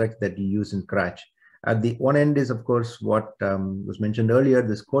constructs that you use in Scratch. At the one end is, of course, what was mentioned earlier,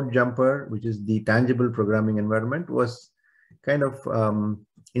 this code jumper, which is the tangible programming environment, was kind of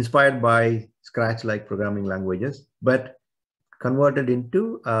inspired by Scratch-like programming languages, but converted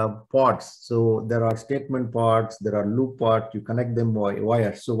into pods. So there are statement pods, there are loop pods, you connect them by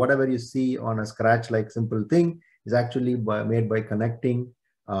wires. So whatever you see on a Scratch-like simple thing is actually made by connecting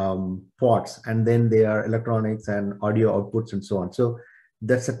pods, and then they are electronics and audio outputs and so on. So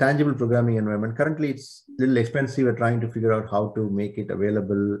that's a tangible programming environment. Currently, it's a little expensive. We're trying to figure out how to make it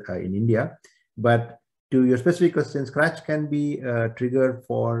available in India. But to your specific question, Scratch can be a trigger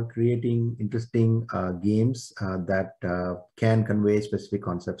for creating interesting games that can convey specific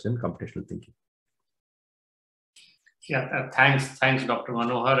concepts in computational thinking. Yeah, thanks, Dr.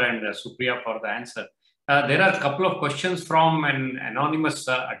 Manohar and Supriya for the answer. There are a couple of questions from an anonymous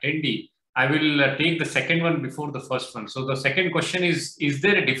attendee. I will take the second one before the first one. So the second question is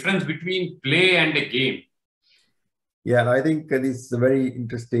there a difference between play and a game? Yeah, I think this is a very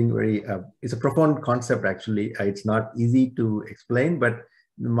interesting, it's a profound concept actually. It's not easy to explain, but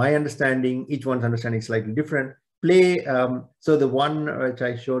my understanding, each one's understanding is slightly different. Play, so the one which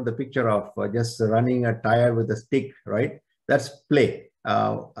I showed the picture of, just running a tire with a stick, right? That's play.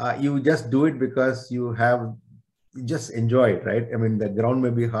 You just do it because you just enjoy it, right? I mean, the ground may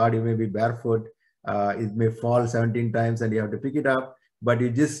be hard, you may be barefoot, it may fall 17 times and you have to pick it up, but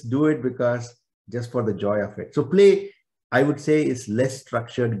you just do it because just for the joy of it. So play, I would say, is less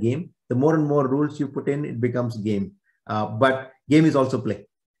structured game. The more and more rules you put in, it becomes game. But game is also play.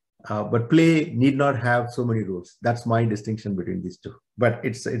 But play need not have so many rules. That's my distinction between these two. But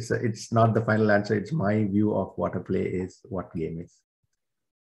it's not the final answer. It's my view of what a play is, what game is.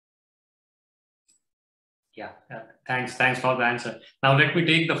 Yeah, thanks for the answer. Now let me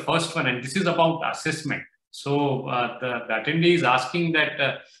take the first one, and this is about assessment. So the attendee is asking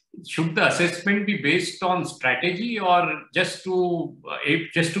that should the assessment be based on strategy or just to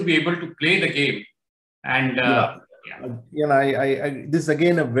be able to play the game? And this is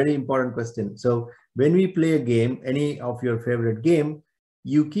again a very important question. So when we play a game, any of your favorite game,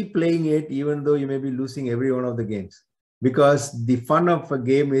 you keep playing it even though you may be losing every one of the games, because the fun of a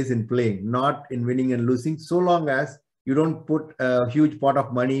game is in playing, not in winning and losing, so long as you don't put a huge pot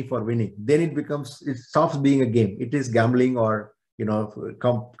of money for winning. Then it stops being a game. It is gambling or, you know,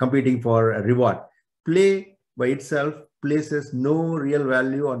 competing for a reward. Play by itself places no real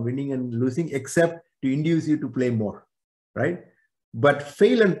value on winning and losing except to induce you to play more, right? But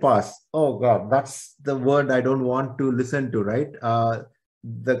fail and pass, oh God, that's the word I don't want to listen to, right?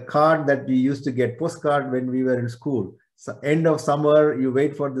 The card that we used to get, postcard when we were in school, so end of summer, you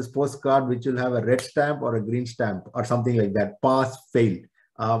wait for this postcard, which will have a red stamp or a green stamp or something like that. Pass, fail.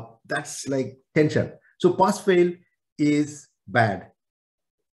 That's like tension. So pass, fail is bad.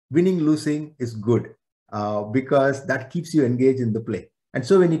 Winning, losing is good because that keeps you engaged in the play. And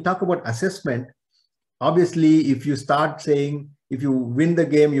so when you talk about assessment, obviously, if you start saying, if you win the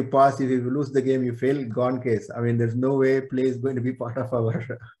game, you pass. If you lose the game, you fail, gone case. I mean, there's no way play is going to be part of our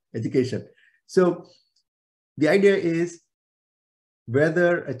education. So the idea is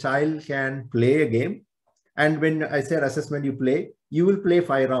whether a child can play a game. And when I said assessment, you will play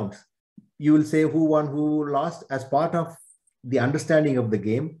 5 rounds. You will say who won, who lost as part of the understanding of the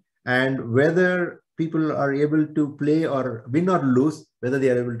game, and whether people are able to play or win or lose, whether they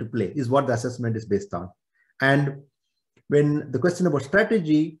are able to play is what the assessment is based on. And when the question about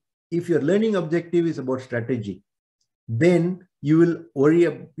strategy, if your learning objective is about strategy, then you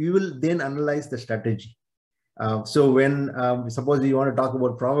will then analyze the strategy. So when suppose you want to talk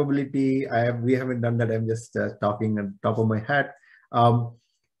about probability, we haven't done that. I'm just talking on top of my head.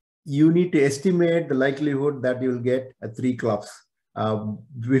 You need to estimate the likelihood that you will get 3 clubs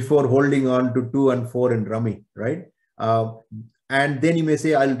before holding on to 2 and 4 in rummy, right? And then you may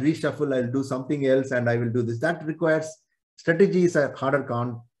say, I'll reshuffle, I'll do something else, and I will do this. That requires strategy is a harder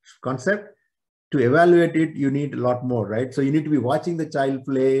concept. To evaluate it, you need a lot more, right? So you need to be watching the child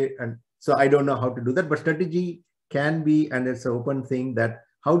play. And so I don't know how to do that, but strategy can be, and it's an open thing, that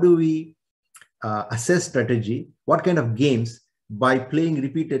how do we assess strategy? What kind of games? By playing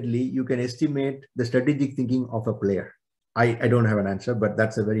repeatedly, you can estimate the strategic thinking of a player. I don't have an answer, but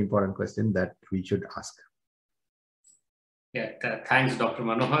that's a very important question that we should ask. Yeah, thanks, Dr.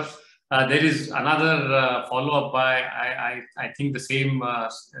 Manohar. There is another follow-up by, I think, the same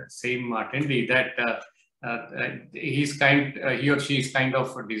attendee, that he or she is kind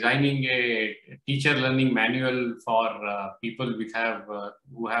of designing a teacher learning manual for people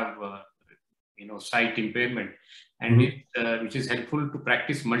who have sight impairment, and which is helpful to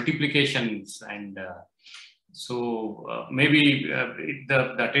practice multiplications and So maybe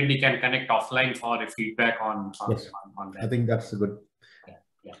the attendee can connect offline for a feedback on yes. on that. I think that's good.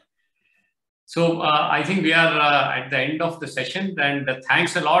 Yeah. So I think we are at the end of the session, and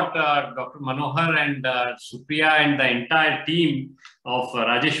thanks a lot, Dr. Manohar and Supriya and the entire team of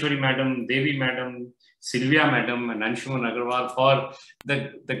Rajeshwari Madam, Devi Madam, Sylvia Madam, and Anshuman Agarwal for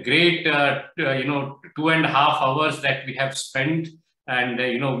the great 2.5 hours that we have spent. And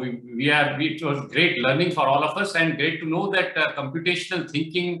it was great learning for all of us, and great to know that computational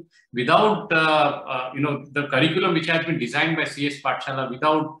thinking without the curriculum which has been designed by CSpathshala,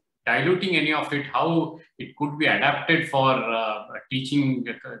 without diluting any of it, how it could be adapted for teaching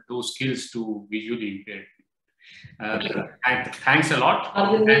those skills to visually impaired. Thanks a lot.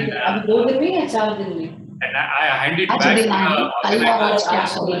 And I hand it back to the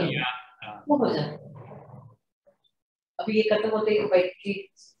organizer.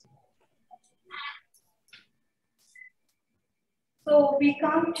 So we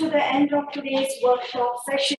come to the end of today's workshop session.